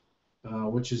systems,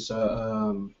 which is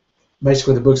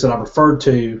basically the books that I referred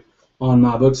to on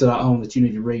my books that I own that you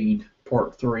need to read.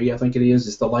 Part 3, I think it is.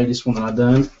 It's the latest one that I've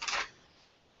done.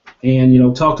 And, you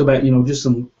know, talked about, you know, just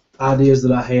some ideas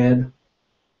that I had.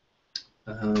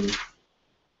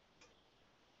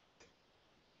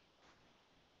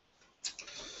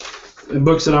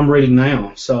 Books that I'm reading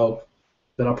now, so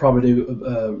that I'll probably do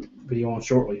a video on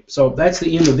shortly. So that's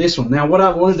the end of this one. Now, what I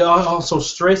wanted to also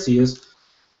stress is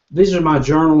these are my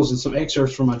journals and some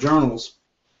excerpts from my journals.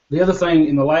 The other thing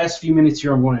in the last few minutes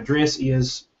here I'm going to address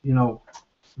is, you know,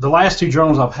 the last 2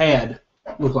 journals I've had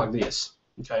look like this.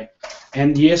 Okay,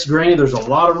 and yes, granted, there's a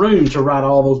lot of room to write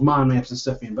all those mind maps and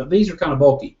stuff in, but these are kind of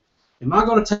bulky. Am I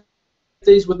going to take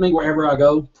these with me wherever I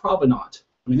go? Probably not.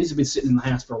 I mean, these have been sitting in the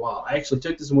house for a while. I actually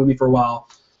took this one with me for a while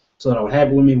so that I would have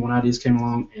it with me when ideas came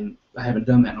along, and I haven't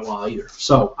done that in a while either.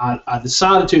 So I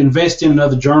decided to invest in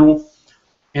another journal,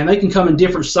 and they can come in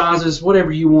different sizes.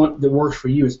 Whatever you want that works for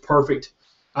you is perfect.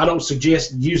 I don't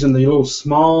suggest using the little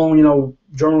small, you know,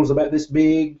 journals about this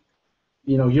big.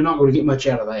 You know, you're not going to get much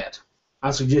out of that. I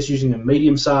suggest using a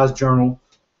medium-sized journal,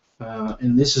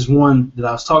 and this is one that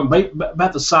I was talking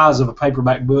about the size of a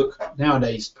paperback book,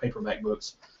 nowadays paperback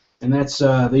books, and that's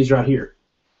these right here.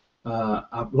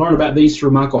 I've learned about these through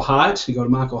Michael Hyatt. You go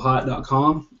to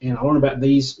michaelhyatt.com, and I learned about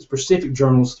these specific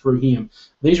journals through him.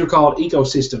 These are called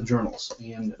ecosystem journals,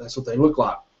 and that's what they look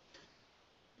like.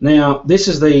 Now, this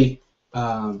is the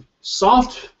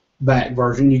softback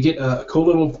version. You get a cool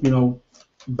little, you know,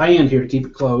 band here to keep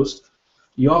it closed.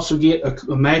 You also get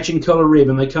a matching color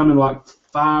ribbon. They come in like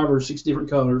 5 or 6 different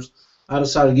colors. I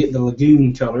decided to get the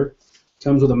Lagoon color.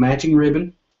 Comes with a matching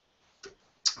ribbon.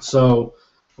 So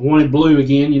I wanted blue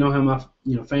again. You know how my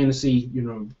fantasy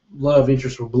love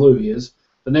interest with blue is.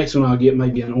 The next one I'll get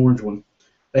maybe an orange one.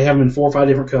 They have them in 4 or 5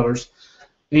 different colors.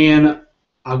 And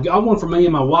I got one for me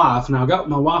and my wife. Now I got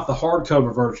my wife the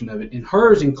hardcover version of it, and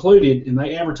hers included. And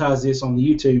they advertise this on the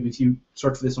YouTube. If you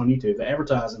search for this on YouTube, they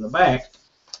advertise in the back.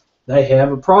 They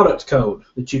have a product code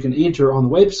that you can enter on the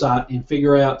website and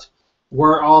figure out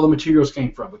where all the materials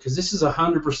came from, because this is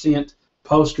 100%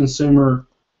 post-consumer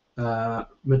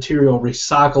material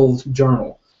recycled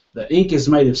journal. The ink is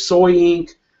made of soy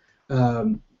ink.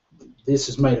 This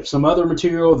is made of some other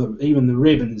material. Even the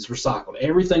ribbon is recycled.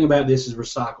 Everything about this is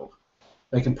recycled.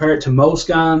 They compare it to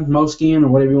Moleskine, or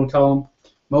whatever you want to call them,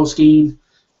 Moleskine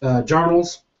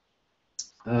journals.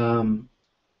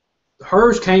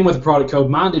 Hers came with a product code.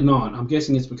 Mine did not. I'm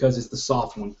guessing it's because it's the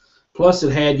soft one. Plus,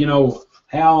 it had, how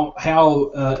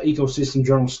ecosystem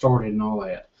journals started and all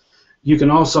that. You can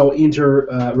also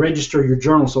register your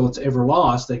journal so it's ever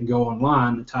lost. They can go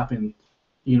online and type in,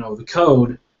 the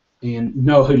code and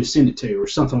know who to send it to or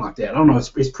something like that. I don't know.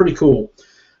 It's pretty cool.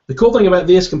 The cool thing about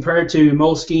this compared to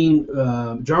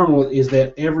Moleskine journal is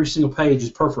that every single page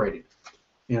is perforated.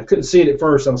 And I couldn't see it at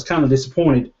first. I was kind of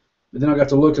disappointed. But then I got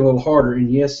to look a little harder, and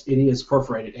yes, it is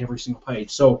perforated every single page.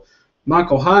 So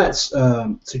Michael Hyatt's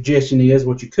suggestion is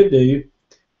what you could do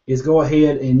is go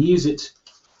ahead and use it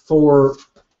for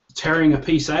tearing a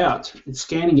piece out and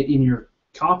scanning it in your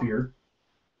copier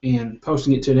and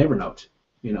posting it to an Evernote.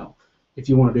 If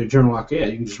you want to do a journal like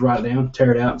that, you can just write it down,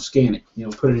 tear it out, and scan it.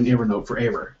 Put it in Evernote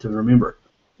forever to remember.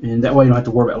 And that way you don't have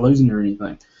to worry about losing it or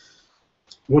anything.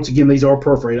 Once again, these are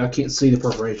perforated. I can't see the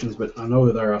perforations, but I know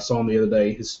they're there. I saw them the other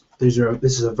day. This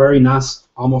is a very nice,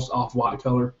 almost off-white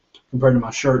color compared to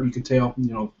my shirt. You can tell,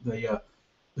 the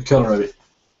color of it.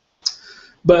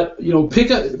 But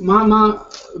pick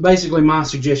up basically my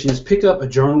suggestion is pick up a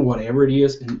journal, whatever it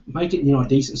is, and make it a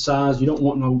decent size. You don't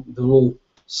want the little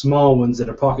small ones that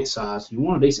are pocket size. You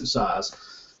want a decent size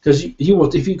because you will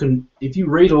if you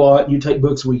read a lot, you take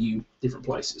books with you different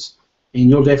places. And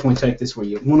you'll definitely take this with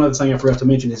you. One other thing I forgot to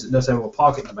mention is it does have a little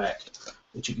pocket in the back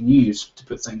that you can use to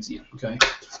put things in. Okay,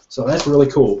 so that's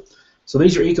really cool. So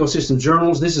these are ecosystem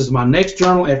journals. This is my next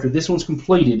journal. After this one's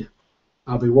completed,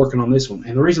 I'll be working on this one.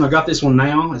 And the reason I got this one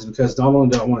now is because not only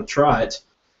do I want to try it,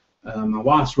 my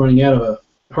wife's running out of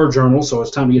her journal, so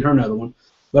it's time to get her another one.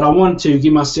 But I wanted to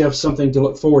give myself something to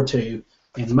look forward to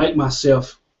and make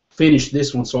myself finish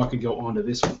this one so I could go on to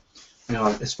this one. Now,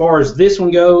 as far as this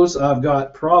one goes, I've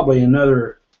got probably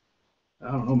another,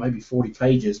 I don't know, maybe 40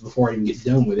 pages before I even get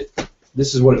done with it.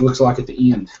 This is what it looks like at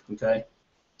the end, okay?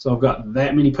 So I've got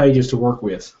that many pages to work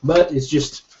with. But it's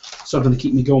just something to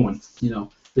keep me going,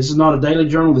 This is not a daily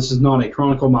journal. This is not a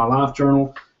Chronicle My Life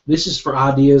journal. This is for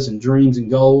ideas and dreams and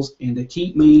goals, and to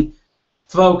keep me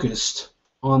focused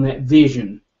on that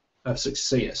vision of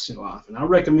success in life. And I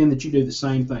recommend that you do the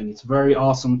same thing. It's very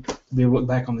awesome to be able to look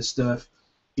back on this stuff.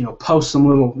 You know, post some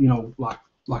little, you know,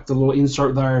 like the little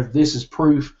insert there. This is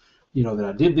proof, you know, that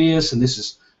I did this, and this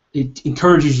is, it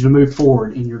encourages you to move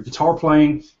forward in your guitar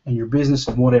playing and your business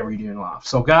and whatever you do in life.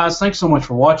 So, guys, thanks so much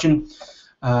for watching.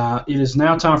 It is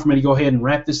now time for me to go ahead and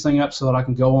wrap this thing up so that I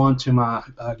can go on to my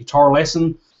guitar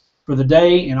lesson for the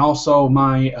day and also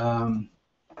my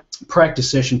practice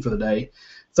session for the day.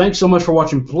 Thanks so much for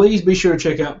watching. Please be sure to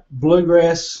check out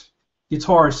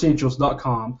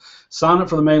bluegrassguitaressentials.com. Sign up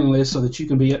for the mailing list so that you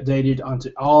can be updated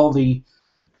onto all the,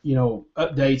 you know,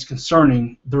 updates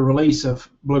concerning the release of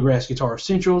Bluegrass Guitar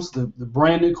Essentials, the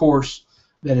brand new course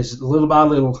that is little by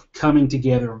little coming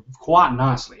together quite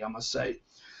nicely, I must say.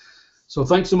 So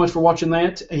thanks so much for watching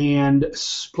that, and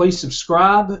please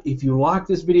subscribe. If you like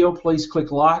this video, please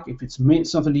click like. If it's meant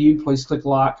something to you, please click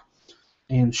like,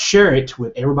 and share it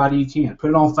with everybody you can.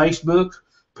 Put it on Facebook,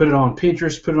 put it on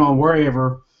Pinterest, put it on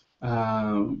wherever.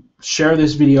 Share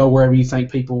this video wherever you think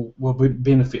people will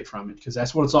benefit from it, because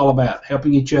that's what it's all about,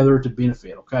 helping each other to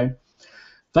benefit, okay?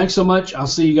 Thanks so much. I'll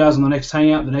see you guys on the next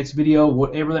Hangout, the next video,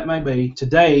 whatever that may be.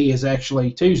 Today is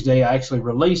actually Tuesday. I actually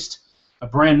released a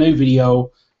brand new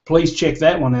video. Please check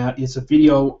that one out. It's a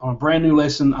video on a brand new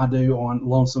lesson I do on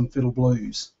Lonesome Fiddle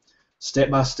Blues, step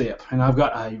by step. And I've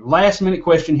got a last-minute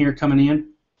question here coming in.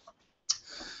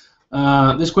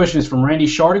 This question is from Randy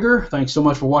Shardiger. Thanks so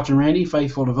much for watching, Randy,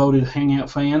 faithful, devoted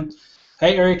Hangout fan.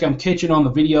 Hey, Eric, I'm catching on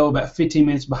the video about 15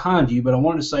 minutes behind you, but I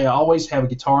wanted to say I always have a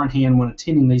guitar in hand when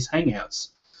attending these Hangouts.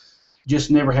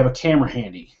 Just never have a camera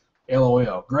handy.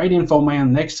 LOL. Great info,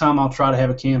 man. Next time I'll try to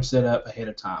have a cam set up ahead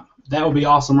of time. That would be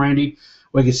awesome, Randy.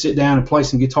 We could sit down and play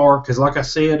some guitar, because like I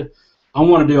said, I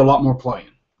want to do a lot more playing.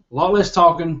 A lot less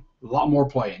talking, a lot more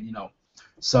playing, you know.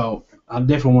 So I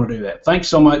definitely want to do that. Thanks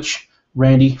so much,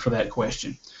 Randy, for that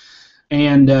question.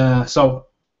 And so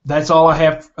that's all I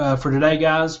have for today,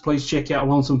 guys. Please check out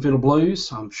Lonesome Fiddle Blues.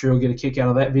 I'm sure you'll get a kick out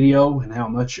of that video and how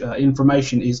much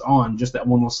information is on just that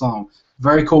one little song.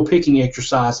 Very cool picking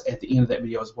exercise at the end of that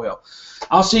video as well.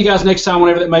 I'll see you guys next time,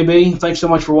 whenever that may be. Thanks so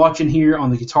much for watching here on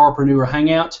the Guitarpreneur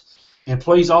Hangout. And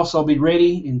please also be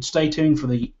ready and stay tuned for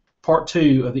the part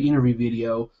 2 of the interview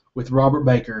video with Robert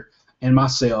Baker and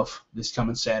myself this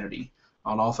coming Saturday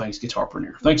on All Things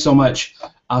Guitarpreneur. Thanks so much.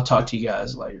 I'll talk to you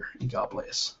guys later, and God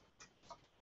bless.